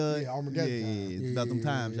about to be Armageddon. Yeah, it's about them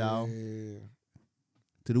times, y'all. Yeah.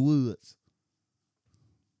 To the woods.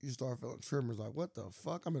 You start feeling tremors like, what the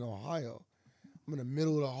fuck? I'm in Ohio. I'm in the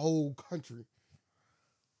middle of the whole country.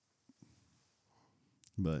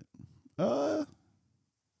 But well,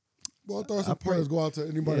 I thought some prayers go out to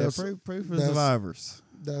anybody else. Pray for survivors.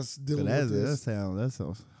 That's dealing with this. That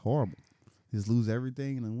sounds horrible. Just lose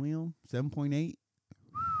everything in a whim. 7.8.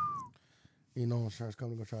 You know, insurance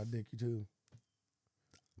company gonna try to dick you too.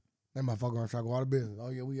 That motherfucker gonna try to go out of business. Oh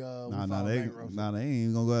yeah, we they ain't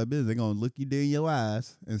gonna go out of business. They gonna look you dead in your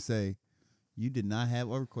eyes and say, "You did not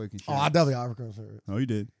have earthquake insurance." Oh, I definitely have earthquake insurance. Oh, you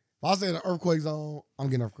did. If I say an earthquake zone, I'm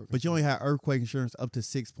getting earthquake. But you only have earthquake insurance up to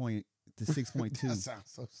 6.2. That sounds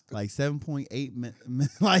so stupid. Like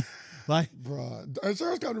 7.8, like, bro, the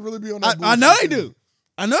insurance company really be on that. I know they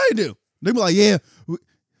do. They be like, yeah,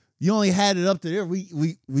 you only had it up to there. We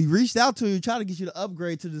reached out to you, trying to get you to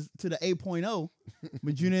upgrade to the 8.0,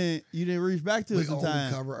 but you didn't reach back to us in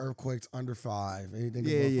time. We cover earthquakes under 5. Anything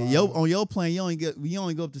Yeah. above 5. On your plan, you only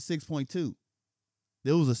go up to 6.2.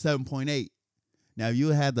 There was a 7.8. Now, if you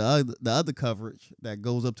had the other coverage that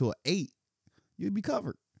goes up to an 8, you'd be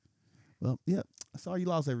covered. Well, yeah. Sorry you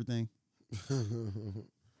lost everything.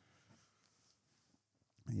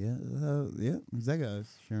 Yeah. Exactly how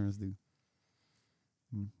insurance do.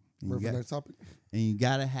 Ready for the next topic? And you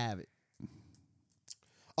gotta have it.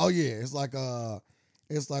 Oh yeah, it's like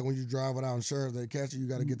when you drive without insurance, they catch you. You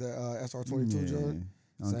got to get the SR22 joint.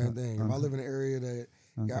 Same thing. If I live in an area that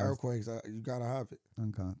Got earthquakes. You gotta have it.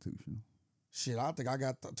 Unconstitutional. Shit, I think I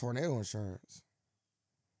got the tornado insurance.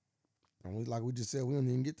 And we just said, we don't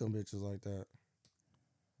even get them bitches like that.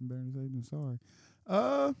 Better safe than sorry.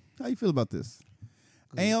 How you feel about this?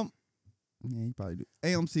 Good. Yeah, you probably do.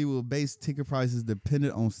 AMC will base ticket prices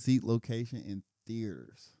dependent on seat location in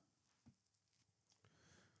theaters.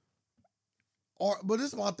 But this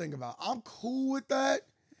is what I think about. I'm cool with that.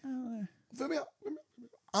 Uh, Feel me out?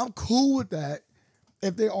 I'm cool with that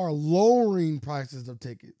if they are lowering prices of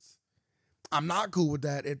tickets. I'm not cool with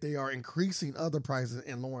that if they are increasing other prices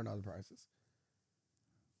and lowering other prices.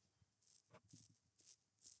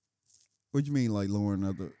 What you mean, like lowering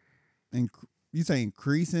other? You say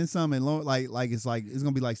increasing some and lower, like it's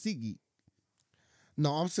gonna be like SeatGeek.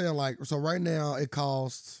 No, I'm saying so right now it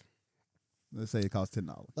costs. Let's say it costs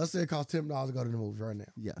 $10. Let's say it costs $10 to go to the movies right now.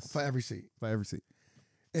 Yes, For every seat. for every seat.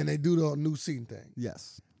 And they do the new seating thing.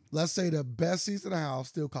 Yes. Let's say the best seats in the house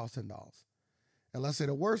still cost $10. And let's say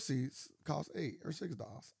the worst seats cost $8 or $6.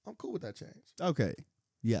 I'm cool with that change. Okay.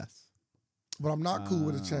 Yes. But I'm not cool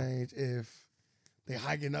with a change if they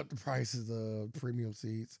hiking up the prices of premium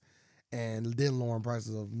seats and then lowering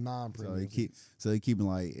prices of non-premium seats. So they keeping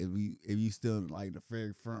like if you still in like the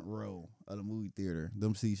very front row of the movie theater,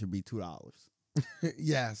 them seats should be $2.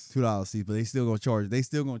 Yes. $2 seats, but they still gonna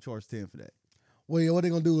charge 10 for that. Well, yeah, what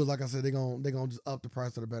they're gonna do is, like I said, they're gonna just up the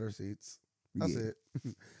price of the better seats. That's Yeah.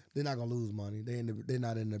 it. They're not gonna lose money. They're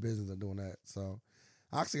not in the business of doing that. So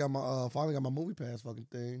I actually got my finally got my movie pass fucking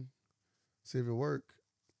thing. See if it work.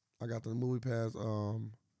 I got the movie pass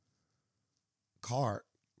card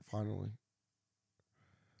finally.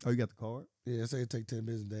 Oh, you got the card? Yeah, it say it take 10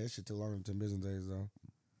 business days. Shit to learn in 10 business days though.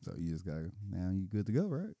 So you just got now you good to go,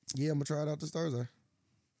 right? Yeah, I'm gonna try it out this Thursday.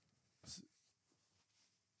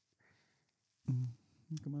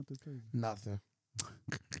 Come out this Thursday. Nothing.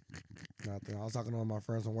 Nothing. I was talking to one of my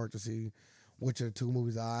friends from work to see which of the two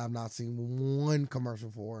movies I have not seen one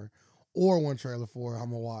commercial for or one trailer for I'm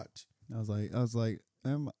gonna watch. I was like,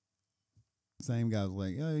 same guy was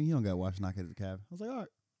like, oh, you don't gotta watch Knock at the Cabin. I was like, all right.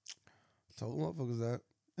 Told motherfuckers that.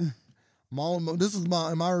 This is in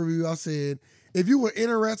my review. I said if you were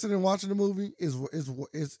interested in watching the movie, is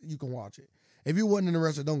you can watch it. If you wasn't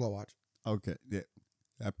interested, don't go watch it. Okay, yeah,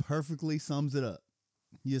 that perfectly sums it up.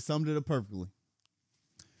 You summed it up perfectly.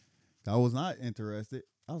 I was not interested.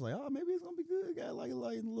 I was like, oh, maybe it's gonna be good. Got like a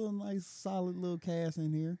little nice solid little cast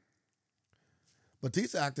in here.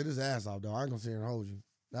 Batista acted his ass off though. I ain't gonna sit here and hold you.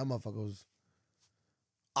 That motherfucker was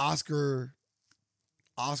Oscar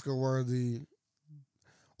worthy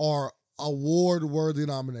or award worthy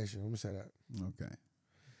nomination. Let me say that. Okay.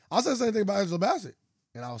 I said the same thing about Angela Bassett,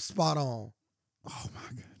 and I was spot on. Oh my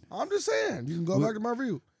god. I'm just saying. You can go back to my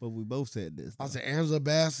review. But we both said this. I said Angela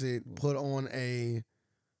Bassett put on a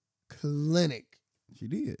clinic. She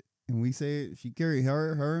did, and we said she carried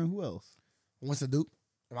her, and who else? Winston Duke,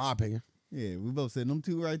 in my opinion. Yeah, we both said them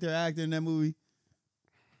two right there acting in that movie.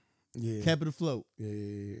 Yeah. Kept it afloat.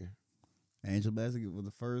 Yeah. Angela Bassett was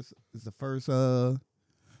the first. It's the first.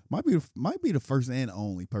 Might be the first and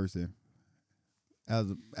only person as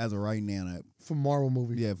of right now that For Marvel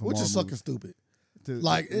movie. Yeah, for which Marvel is fucking movie. stupid. to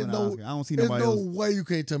Like, win an Oscar. I don't see There's nobody no else. way you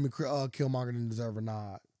can't tell me Killmonger didn't deserve a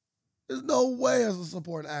nod. There's no way as a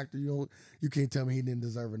supporting actor you can't tell me he didn't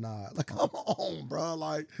deserve a nod. Like, come on, bro.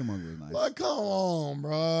 Like, Come on, really nice. like, come on,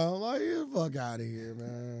 bro. Like, get the fuck out of here,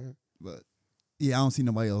 man. But yeah, I don't see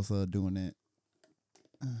nobody else doing that.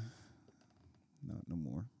 No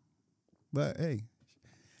more. But hey,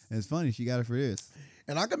 it's funny she got it for this.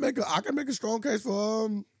 And I can make a strong case for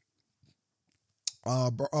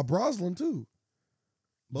Brosnan too.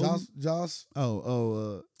 Josh.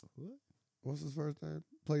 What? What's his first name?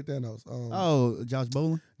 Played Thanos. Josh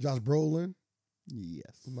Brolin. Josh Brolin.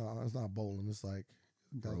 Yes. No, it's not Brolin. It's like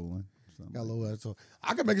Brolin. got a little head. So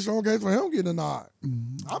I can make a strong case for him getting a nod.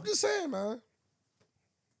 Mm-hmm. I'm just saying, man.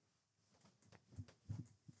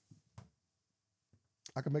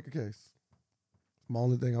 I can make a case. My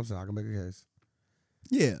only thing I'm saying, I can make a case.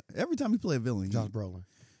 Yeah. Every time he play a villain, Josh Brolin.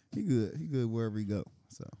 he good. He good wherever he go.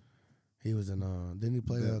 So He was in. Didn't he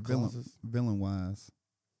play Colossus? Villain wise,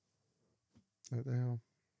 What the hell?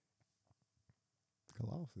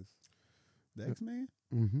 Colossus, the X-Man.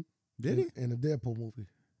 Mm-hmm. Did he? In the Deadpool movie?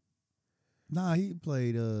 Nah, he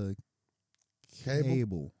played Cable.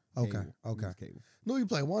 Cable. Okay. Cable. He Okay. was Cable. No, you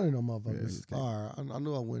play one of them Yeah, motherfuckers. he was Cable. All right, I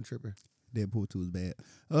knew I wasn't tripping. Deadpool 2 is bad.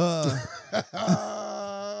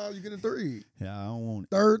 You get a 3. Yeah, I don't want it.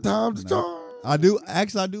 Third time's the No. charm. I do.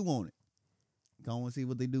 Actually, I do want it. I want to see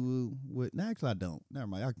what they do with. No, actually, I don't. Never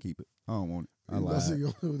mind. I can keep it. I don't want it. I You lied. see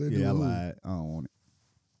what they do Yeah, I who? lied. I don't want it.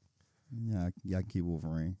 Yeah, I can keep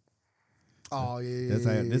Wolverine. Oh yeah,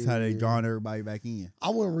 That's how they drawing everybody back in. I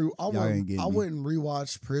wouldn't ain't getting me.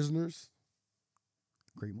 rewatch Prisoners.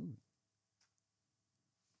 Great movie.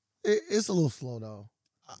 It's a little slow though.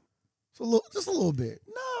 Just a little bit.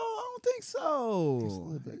 No, I don't think so. Just a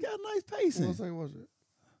little bit. It got a nice pacing. What was it?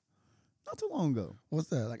 Not too long ago. What's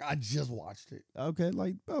that? Like I just watched it. Okay,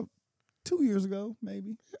 like about 2 years ago,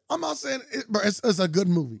 maybe. I'm not saying it, but it's a good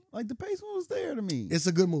movie. Like the pacing was there to me. It's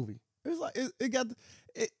a good movie. It's like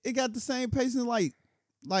it got the same pacing. Like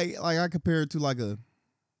I compare it to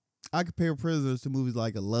I compare Prisoners to movies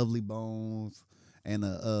like a Lovely Bones and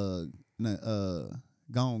a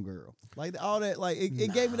Gone Girl. Like all that. Like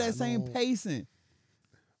it gave me that same pacing.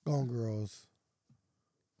 Gone Girls.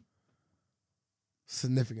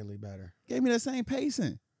 Significantly better. Gave me that same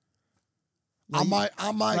pacing. Like,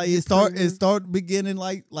 I might. Like it start beginning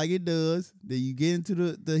like it does. Then you get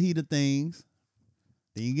into the heat of things.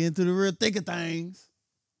 Then you get into the real thick of things.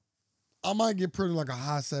 I might get pretty like a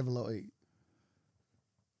high 7, low 8.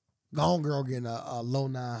 Gone Girl getting a low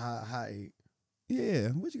 9, high 8. Yeah,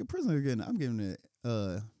 what you get Prisoners getting? I'm giving it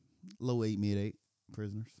low 8, mid 8.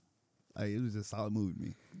 Prisoners. Like it was just a solid movie to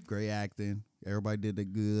me. Great acting. Everybody did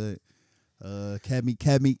it good. Kept me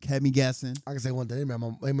guessing. I can say one thing. They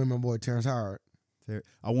made my boy Terrence Howard.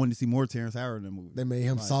 I wanted to see more Terrence Howard in that movie. They made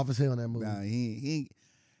him soft as hell in that movie. Nah, he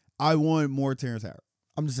I wanted more Terrence Howard.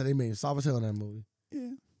 I'm just saying they made him soft as hell in that movie. Yeah.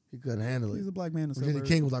 He couldn't handle it. He's a black man. Virginia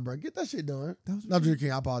King was like, bro, get that shit done. Not Not Virginia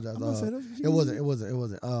King, I apologize. It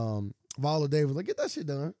wasn't. Viola Davis was like, get that shit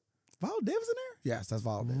done. Viola Davis in there? Yes, that's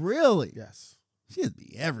Viola Davis. Really? Yes. She just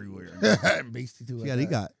be everywhere. And Beastie too. She got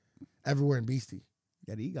EGOT. Everywhere in Beastie.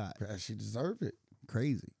 Got EGOT. She deserved it.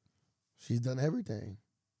 Crazy. She's done everything.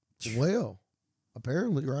 Well,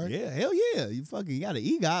 apparently, right? Yeah, hell yeah. You fucking got an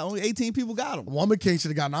EGOT. Only 18 people got him. Woman King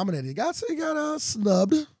should have got nominated. He got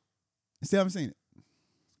snubbed. Still haven't seen it.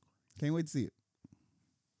 Can't wait to see it.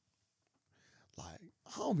 Like,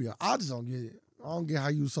 I just don't get it. I don't get how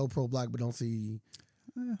you so pro black but don't see.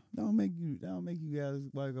 Don't make you guys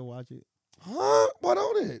want to go watch it. Huh? Why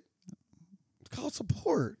don't it? It's called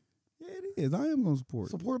support. Yeah, it is. I am gonna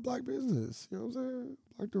support Black business. You know what I'm saying?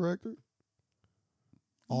 Black director.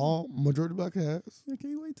 All majority black cast. I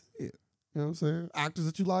can't wait to see it. You know what I'm saying? Actors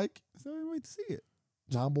that you like. So I can't wait to see it.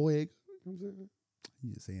 John Boyega. You know what I'm saying?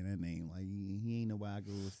 You just saying that name like he ain't nobody I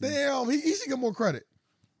go see. Damn, he should get more credit.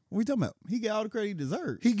 What we talking about? He get all the credit he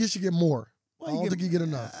deserves. He should get more. Why I don't think he get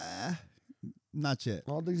enough. Not yet.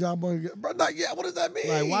 I don't think John Boyega get, bro. Not yet. What does that mean?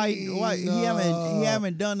 Like why he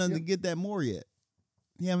haven't done nothing to get that more yet.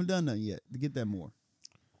 He haven't done nothing yet to get that more.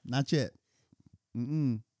 Not yet.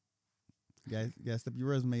 Guys, gotta step your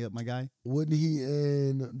resume up, my guy. Wasn't he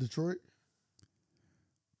in Detroit?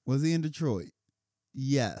 Was he in Detroit?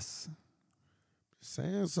 Yes.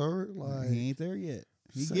 Saying, sir, like he ain't there yet.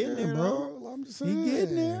 He saying, getting there, bro. I'm just saying. He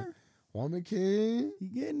getting there. Woman King. He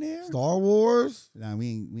getting there. Star Wars. Nah,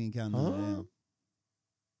 we ain't counting on them.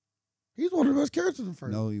 He's one of the best characters in the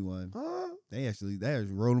first. No, he wasn't. Huh? They actually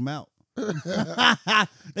wrote him out.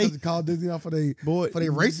 They called Disney out for they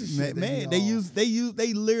racist shit. Man, they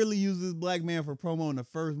literally used this black man for promo in the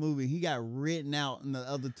first movie. He got written out in the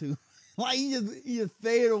other two. Like he just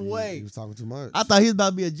faded away. He was talking too much. I thought he was about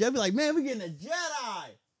to be a Jedi. Like, man, we getting a Jedi.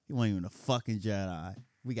 He wasn't even a fucking Jedi.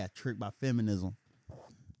 We got tricked by feminism.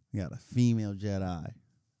 We got a female Jedi.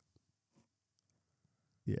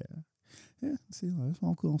 Yeah. See, that's why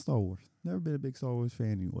I'm cool on Star Wars. Never been a big Star Wars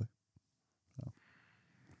fan anyway.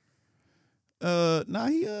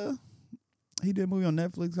 He did a movie on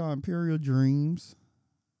Netflix called Imperial Dreams.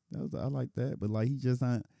 I like that, but like he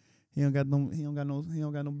don't got no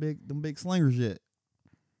big slingers yet.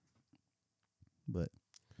 But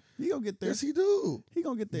he gonna get there. Yes, he do. He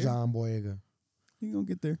gonna get there. John Boyega. He gonna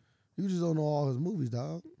get there. You just don't know all his movies,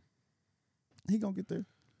 dog. He gonna get there.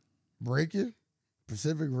 Breaking,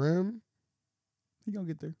 Pacific Rim. He gonna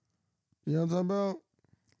get there. You know what I'm talking about?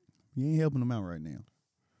 You ain't helping him out right now.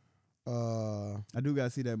 I do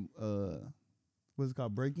gotta see that. What's it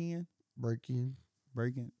called? Breaking.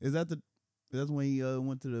 Is that's when he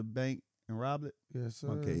went to the bank and robbed it? Yes, sir.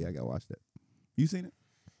 Okay, yeah, I gotta watch that. You seen it?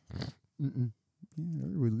 Mm-mm. Yeah,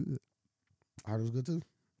 it was good. I heard it was good too.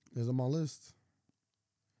 It's on my list.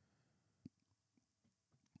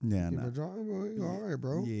 Yeah, nah. All right,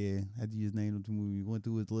 bro. Yeah, had to just name him to movie. He went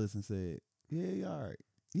through his list and said, "Yeah, he all right.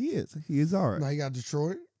 He is all right. Now he got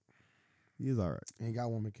Detroit. He is all right. And he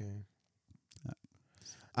got Woman King.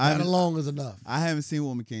 That alone is enough. I haven't seen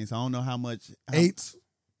Woman King, so I don't know how much. 8.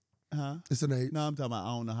 Huh? It's an 8. No, I'm talking about.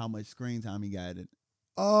 I don't know how much screen time he got in.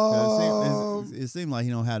 It seemed like he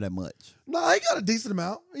don't have that much. No, he got a decent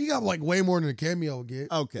amount. He got like way more than a cameo would get.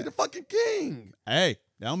 Okay. He's the fucking king. Hey,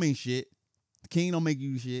 that don't mean shit. King don't make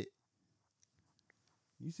you shit.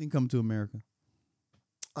 You seen Come to America?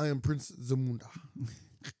 I am Prince Zamunda.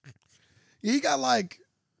 Yeah, he got like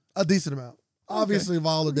a decent amount. Obviously,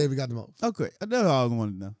 Viola Davis got the most. Okay, that's all I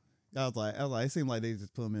wanted to know. I was like, it seemed like they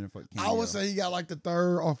just put him in for King. I would say he got like the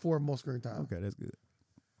third or fourth most screen time. Okay, that's good.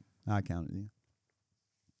 I counted in.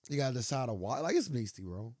 You got to decide a why. Like, it's beastie,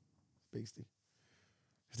 bro. Beastie.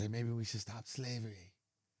 It's like, maybe we should stop slavery.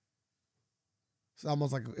 It's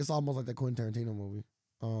almost like the Quentin Tarantino movie.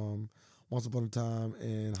 Once Upon a Time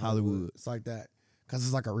in Hollywood. It's like that. Because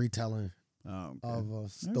it's like a retelling of a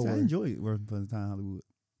story. I enjoy it. Once Upon a Time in Hollywood.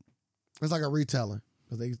 It's like a retelling.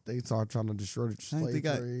 Because they start trying to destroy the slave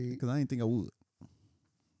trade. Because I didn't think I would.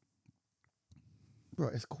 Bro,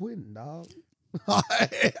 it's Quentin, dog.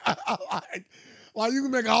 Like, you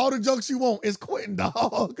can make all the jokes you want. It's Quentin,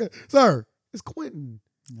 dog. Sir, it's Quentin.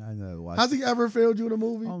 I never watched. Has he ever failed you in a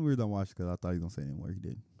movie? I don't really watch it because I thought he was gonna say it anymore. He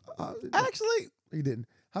didn't. Actually, he didn't.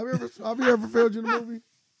 Have you ever failed you in a movie?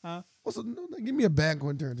 Huh? Give me a bad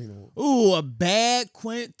Quentin Tarantino movie. Ooh, a bad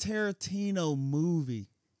Quentin Tarantino movie.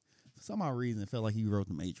 For some odd reason, it felt like he wrote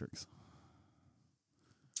The Matrix.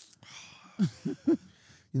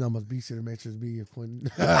 You know how much beast the Matrix be if Quentin.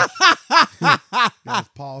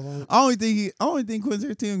 Pause on it. I only think Quentin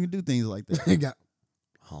Tarantino can do things like that.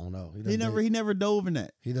 I don't know. He never dove in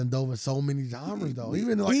that. He done dove in so many genres though.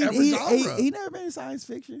 Even like every genre. He never been in science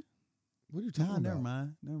fiction. What are you talking about?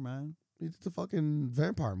 Never mind. He did the fucking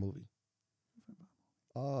vampire movie.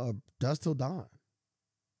 Dusk Till Dawn.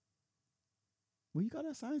 Well, you call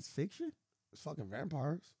that science fiction? It's fucking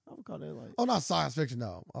vampires. I would call that like. Oh, not science fiction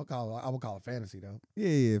though. I would call it fantasy though.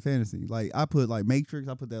 Yeah, fantasy. Like I put like Matrix.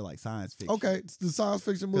 I put that like science fiction. Okay, it's the science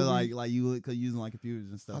fiction movie. Like you could using like computers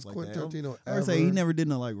and stuff. That's like Quentin that. Tarantino. I would say he never did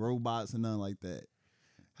no like robots and nothing like that.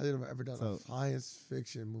 Has he ever done a science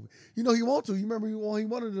fiction movie? You know he want to. You remember he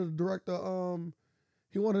wanted to direct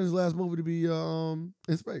he wanted his last movie to be in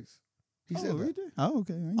space. He said that. Oh,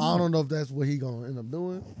 okay. I don't know if that's what he gonna end up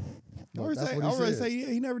doing. I would say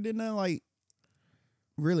he never did nothing like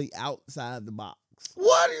really outside the box.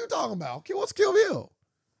 What are you talking about? What's Kill Bill?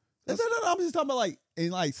 No, I'm just talking about like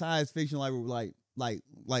in like science fiction, like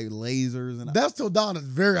lasers and. Dusk Till Dawn is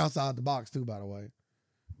very outside the box too. By the way,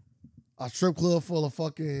 a strip club full of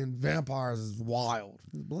fucking vampires is wild.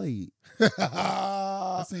 It's Blade.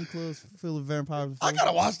 I seen clubs full of vampires before. I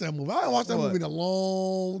gotta watch that movie. I haven't watched that movie in a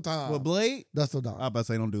long time. What, Blade? Dusk Till Dawn. I was about to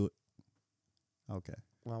say don't do it. Okay.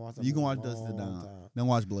 You can watch Dusk Till Dawn. Don't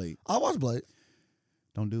watch Blade. I watch Blade.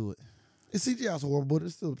 Don't do it. It's CGI horrible, but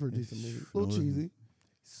it's still a pretty decent movie. A little cheesy.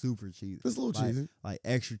 Super cheesy. It's a little cheesy. Like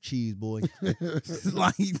extra cheese, boy.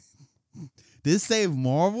 Like this saved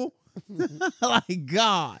Marvel? Like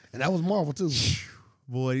God. And that was Marvel too.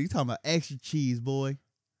 Boy, you talking about extra cheese, boy.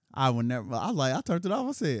 I turned it off.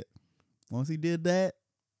 I said, once he did that,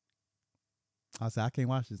 I said, I can't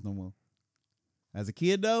watch this no more. As a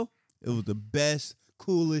kid though, it was the best,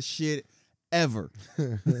 coolest shit ever.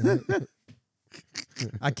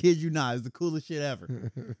 I kid you not, it's the coolest shit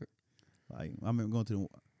ever. Like I remember I went to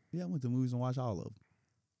the movies and watched all of them,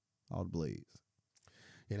 all the Blades.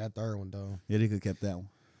 Yeah, that third one though. Yeah, they could have kept that one.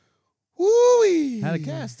 Woo-wee. Had a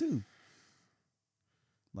cast too.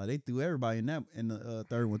 Like they threw everybody in the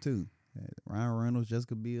third one too. Ryan Reynolds,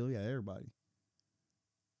 Jessica Biel, yeah, everybody.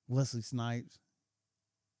 Wesley Snipes,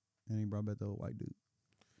 and he brought back the old white dude.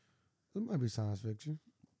 It might be science fiction.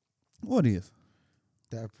 What is?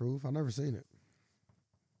 Death Proof. I've never seen it.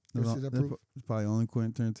 That's probably the only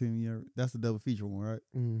Quentin Tarantino you ever. That's the double feature one, right?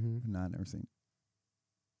 Mm-hmm. Nah, I never seen it.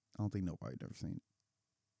 I don't think nobody never seen it.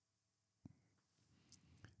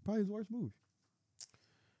 Probably his worst movie.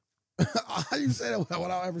 How you say that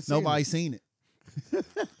without ever seen Nobody it? Seen it.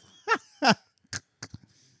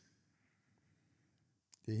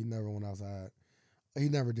 Yeah, he never went outside. He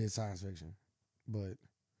never did science fiction. But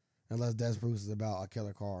unless Death Proof is about a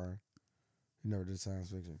killer car, he never did science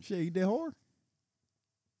fiction. Shit, he did horror?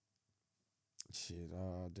 Shit,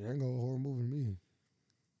 there ain't no horror movie to me.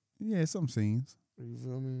 Yeah, some scenes. You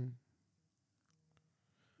feel me?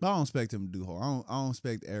 But I don't expect him to do horror. I don't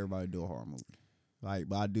expect everybody to do a horror movie. Like,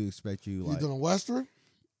 but I do expect you He's done a Western,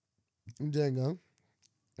 Django,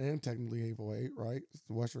 and technically Hateful Eight, right? It's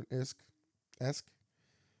the Western-esque.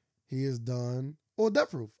 He has done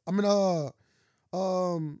Death Proof. I mean,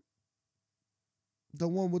 the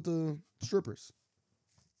one with the strippers.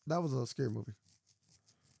 That was a scary movie.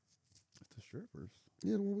 The strippers.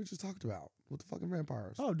 Yeah, the one we just talked about with the fucking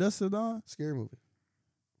vampires. Oh, Dusk Till Dawn? Scary movie.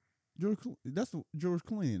 That's the George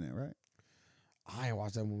Clooney in that, right? I ain't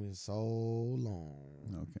watched that movie in so long.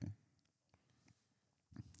 Okay.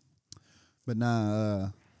 But nah,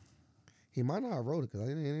 he might not have wrote it because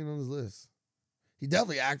it ain't on his list. He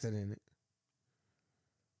definitely acted in it.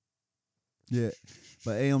 Yeah,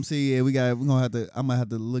 but AMC, yeah, we're gonna have to. I'm gonna have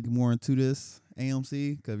to look more into this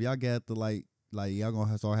AMC because y'all got to like y'all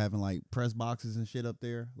gonna start having like press boxes and shit up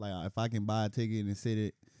there. Like if I can buy a ticket and sit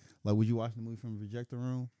it, like would you watch the movie from the projector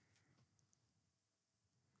room?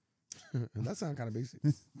 That sounds kind of basic.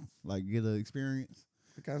 Like get an experience.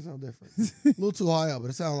 It kind of sounds different. A little too high up,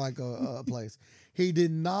 but it sounds like a place. He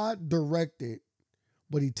did not direct it,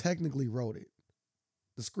 but he technically wrote it.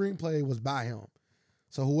 The screenplay was by him.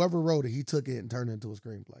 So whoever wrote it, he took it and turned it into a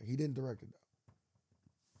screenplay. He didn't direct it though,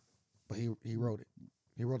 but he wrote it.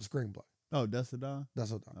 He wrote the screenplay. Oh, Dustin Don?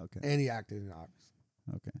 That's what. Okay. And he acted in it, obviously.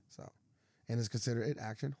 Okay. So, and it's considered an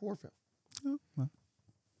action horror film. Oh, well.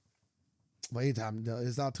 But anytime,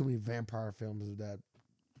 there's not too many vampire films that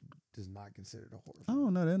is not considered a horror I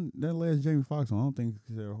film. don't know. That last Jamie Foxx one, I don't think it's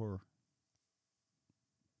considered horror.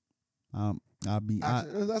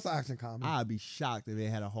 That's action comedy. I'd be shocked if they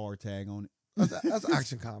had a horror tag on it. That's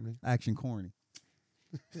action comedy. Action corny.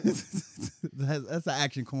 that's an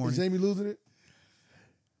action corny. Is Jamie losing it?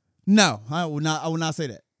 No, I would not say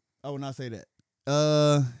that. I would not say that.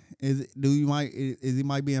 Is he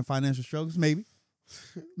might be in financial struggles? Maybe.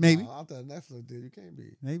 Maybe. No, after Netflix did, you can't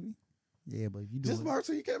be. Maybe. Yeah, but you do. Just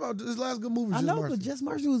Mercy, he came out. His last good movie. I Just know, Mercy. but Just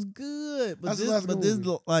Mercy was good. But That's his last good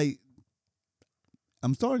movie. like,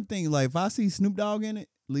 I'm starting to think like if I see Snoop Dogg in it,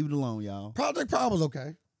 leave it alone, y'all. Project Power was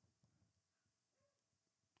okay.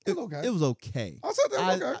 It was okay. It was okay. I said that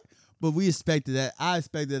was okay. But we expected that. I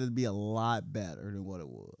expected it to be a lot better than what it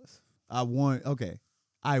was. I wanted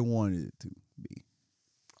it to be.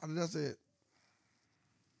 I mean, that's it.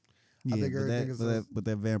 Yeah, I think everything is but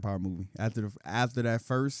that vampire movie after that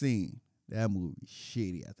first scene, that movie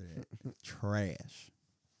shitty. After that, trash.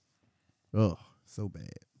 Ugh, so bad.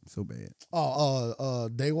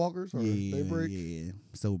 Daywalkers or Daybreak. Yeah,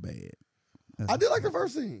 so bad. I did like the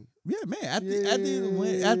first scene. Yeah, man. After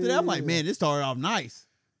that, I'm like, man, this started off nice.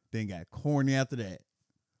 Then got corny after that.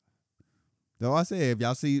 So I said, if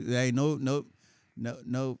y'all see, there ain't no,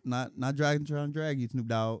 not trying to drag you, Snoop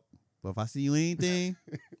Dogg. But if I see you anything,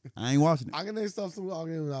 I ain't watching it. I can name stuff Snoop Dogg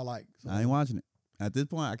I like. So. I ain't watching it. At this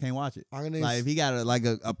point, I can't watch it. I can name Like if he got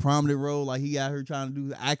a prominent role, like he out here trying to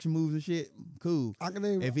do action moves and shit, cool. I can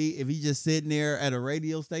name If he just sitting there at a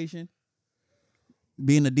radio station,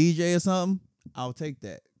 being a DJ or something, I'll take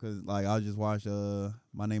that. Cause like I'll just watch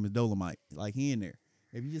My Name is Dolomite. Like he in there.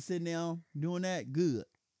 If you just sitting down doing that, good.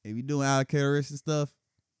 If you doing out of characteristic stuff,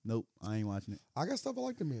 nope, I ain't watching it. I got stuff I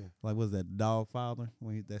like them in. Like what's that, Dog Father?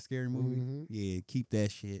 That scary movie? Mm-hmm. Yeah, keep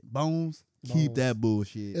that shit. Bones. Keep that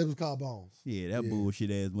bullshit. It was called Bones. Yeah, that bullshit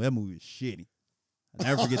ass. That movie is shitty. I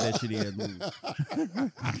never forget that shitty ass movie.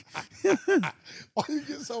 Why you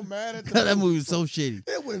get so mad at That movie was so shitty.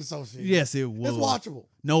 It wasn't so shitty. Yes, it was. It's watchable.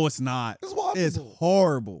 No, it's not. It's watchable. It's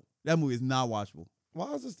horrible. That movie is not watchable.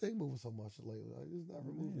 Why is this thing moving so much lately? Like, it's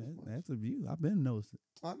never moving as much. That's a view. I've been noticing.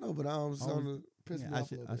 I know, but I'm starting to piss me off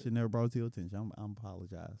a little I bit. should never brought it to your attention. I'm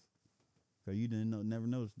apologize. Cause you never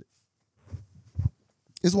noticed it.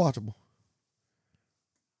 It's watchable.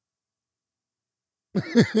 Now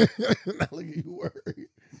look at you worried.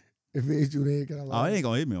 If it hits you, then can I lie? Oh, it ain't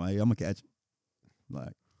gonna hit me. Like, I'm gonna catch it.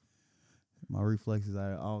 Like my reflexes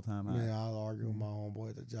are at all time high. Man, I'll argue with my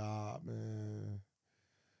homeboy at the job, man.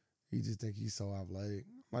 He just think he's so athletic.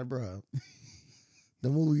 My bro, the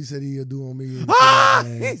movie he said he'll do on me.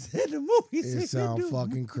 He said the movie. It sounds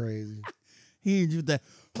fucking crazy. He ain't just that.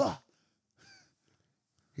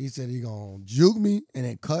 He said he gonna juke me and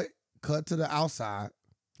then cut to the outside.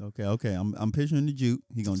 Okay. I'm picturing the juke.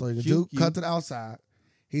 He gonna So he can juke you. cut to the outside.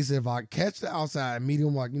 He said if I catch the outside,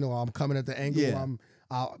 medium, like I'm coming at the angle. Yeah.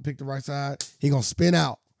 I'll pick the right side. He gonna spin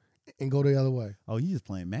out and go the other way. Oh, you just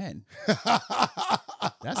playing Madden.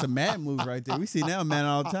 That's a Madden move right there. We see that on Madden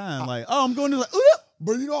all the time. Like, oh, I'm going to like,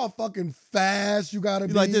 But you know how fucking fast you gotta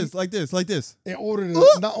be like this. in order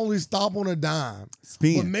to not only stop on a dime,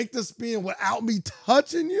 Spin. but make the spin without me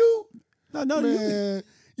touching you. No, Man,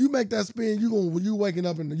 you make that spin, you waking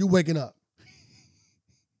up and you waking up.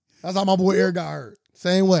 That's how my boy Eric got hurt.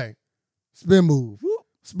 Same way. Spin move.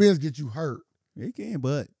 Spins get you hurt. It can,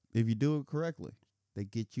 but if you do it correctly, they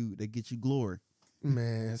get you glory.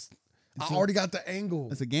 Man, I already got the angle.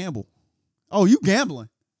 It's a gamble. Oh, you gambling.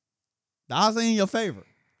 The odds ain't in your favor.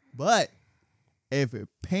 But if it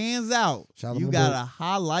pans out, Shout out you my got boy. a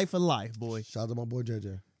high life of life, boy. Shout out to my boy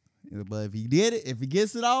JJ. But if he did it, if he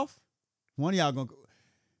gets it off, one of y'all gonna,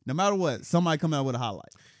 no matter what, somebody come out with a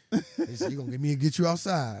highlight. They said, you gonna get you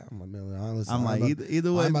outside. I'm like, man, listen, I'm like,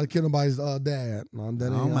 either way. I'm about to kill nobody's dad. I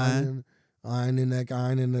don't mind. I ain't in the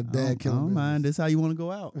dad I killing. don't mind. This how you want to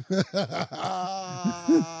go out.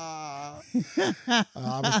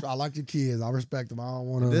 I like your kids. I respect them. I don't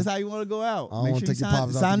want to. This how you want to go out. I don't Make wanna sure you take your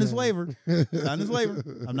pops out sign the this game. waiver. Sign this waiver.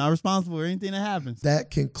 I'm not responsible for anything that happens. That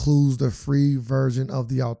concludes the free version of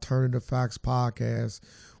the Alternative Facts podcast.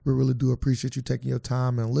 We really do appreciate you taking your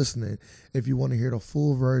time and listening. If you want to hear the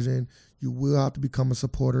full version, you will have to become a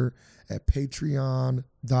supporter at patreon.com/the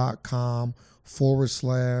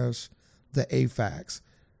AFAX.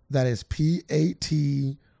 That is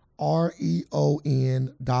patreon.com/the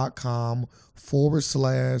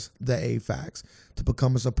AFAX to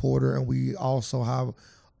become a supporter. And we also have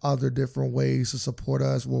other different ways to support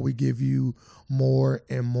us where we give you more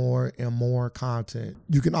and more and more content.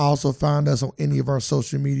 You can also find us on any of our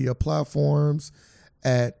social media platforms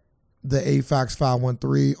at the AFAX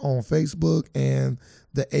 513 on Facebook and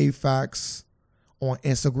the AFAX on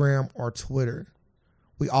Instagram or Twitter.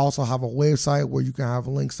 We also have a website where you can have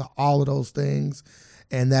links to all of those things,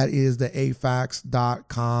 and that is the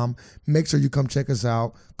afax.com. Make sure you come check us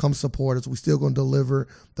out. Come support us. We're still going to deliver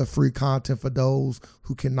the free content for those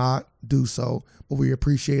who cannot do so, but we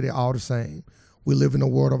appreciate it all the same. We live in a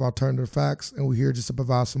world of alternative facts, and we're here just to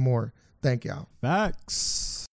provide some more. Thank y'all. Facts.